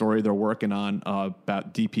of the story they're working on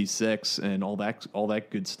about DP6 and all that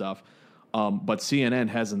good stuff. But CNN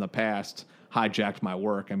has in the past hijacked my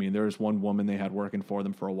work. I mean, there was one woman they had working for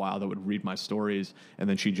them for a while that would read my stories, and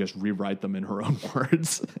then she'd just rewrite them in her own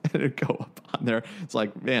words, and it'd go up on there. It's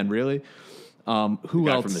like, man, really? Who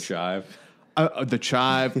else? From the Chive? The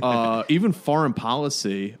Chive, even foreign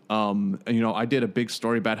policy. I did a big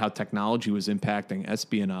story about how technology was impacting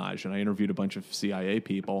espionage, and I interviewed a bunch of CIA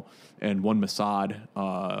people and one Mossad,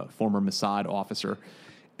 former Mossad officer.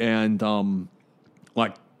 And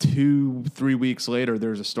 2-3 weeks later,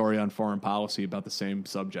 there's a story on foreign policy about the same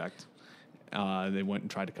subject. They went and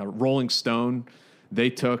tried to cover Rolling Stone. They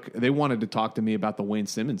wanted to talk to me about the Wayne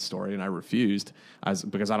Simmons story, and I refused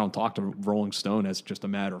because I don't talk to Rolling Stone as just a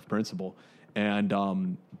matter of principle.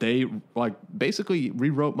 And they basically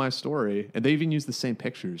rewrote my story, and they even used the same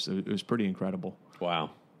pictures. It was pretty incredible. Wow.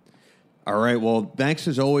 All right. Well, thanks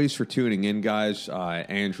as always for tuning in, guys.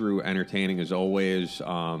 Andrew, entertaining as always.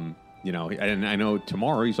 And I know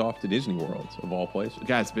tomorrow he's off to Disney World, of all places. The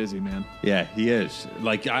guy's busy, man. Yeah, he is.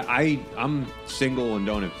 Like, I'm single and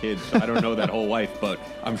don't have kids, so I don't know that whole life, but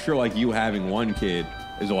I'm sure, like, you having one kid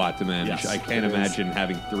is a lot to manage. Yes, I can't imagine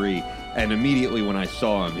having 3. And immediately when I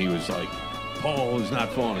saw him, he was like, Paul is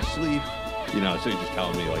not falling asleep. So he's just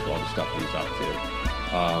telling me, like, all the stuff that he's up to.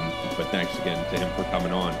 But thanks again to him for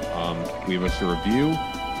coming on. Leave us a review,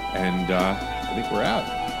 and I think we're out.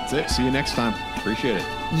 That's it. See you next time. Appreciate it.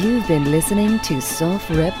 You've been listening to Soft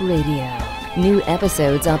Rep Radio. New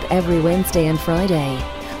episodes up every Wednesday and Friday.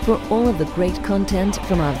 For all of the great content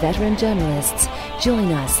from our veteran journalists,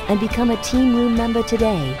 join us and become a Team Room member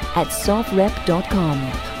today at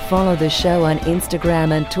softrep.com. Follow the show on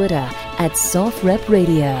Instagram and Twitter at Soft Rep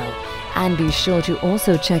Radio. And be sure to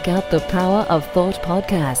also check out the Power of Thought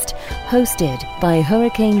podcast, hosted by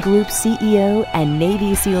Hurricane Group CEO and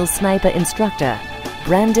Navy SEAL sniper instructor,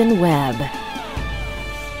 Brandon Webb.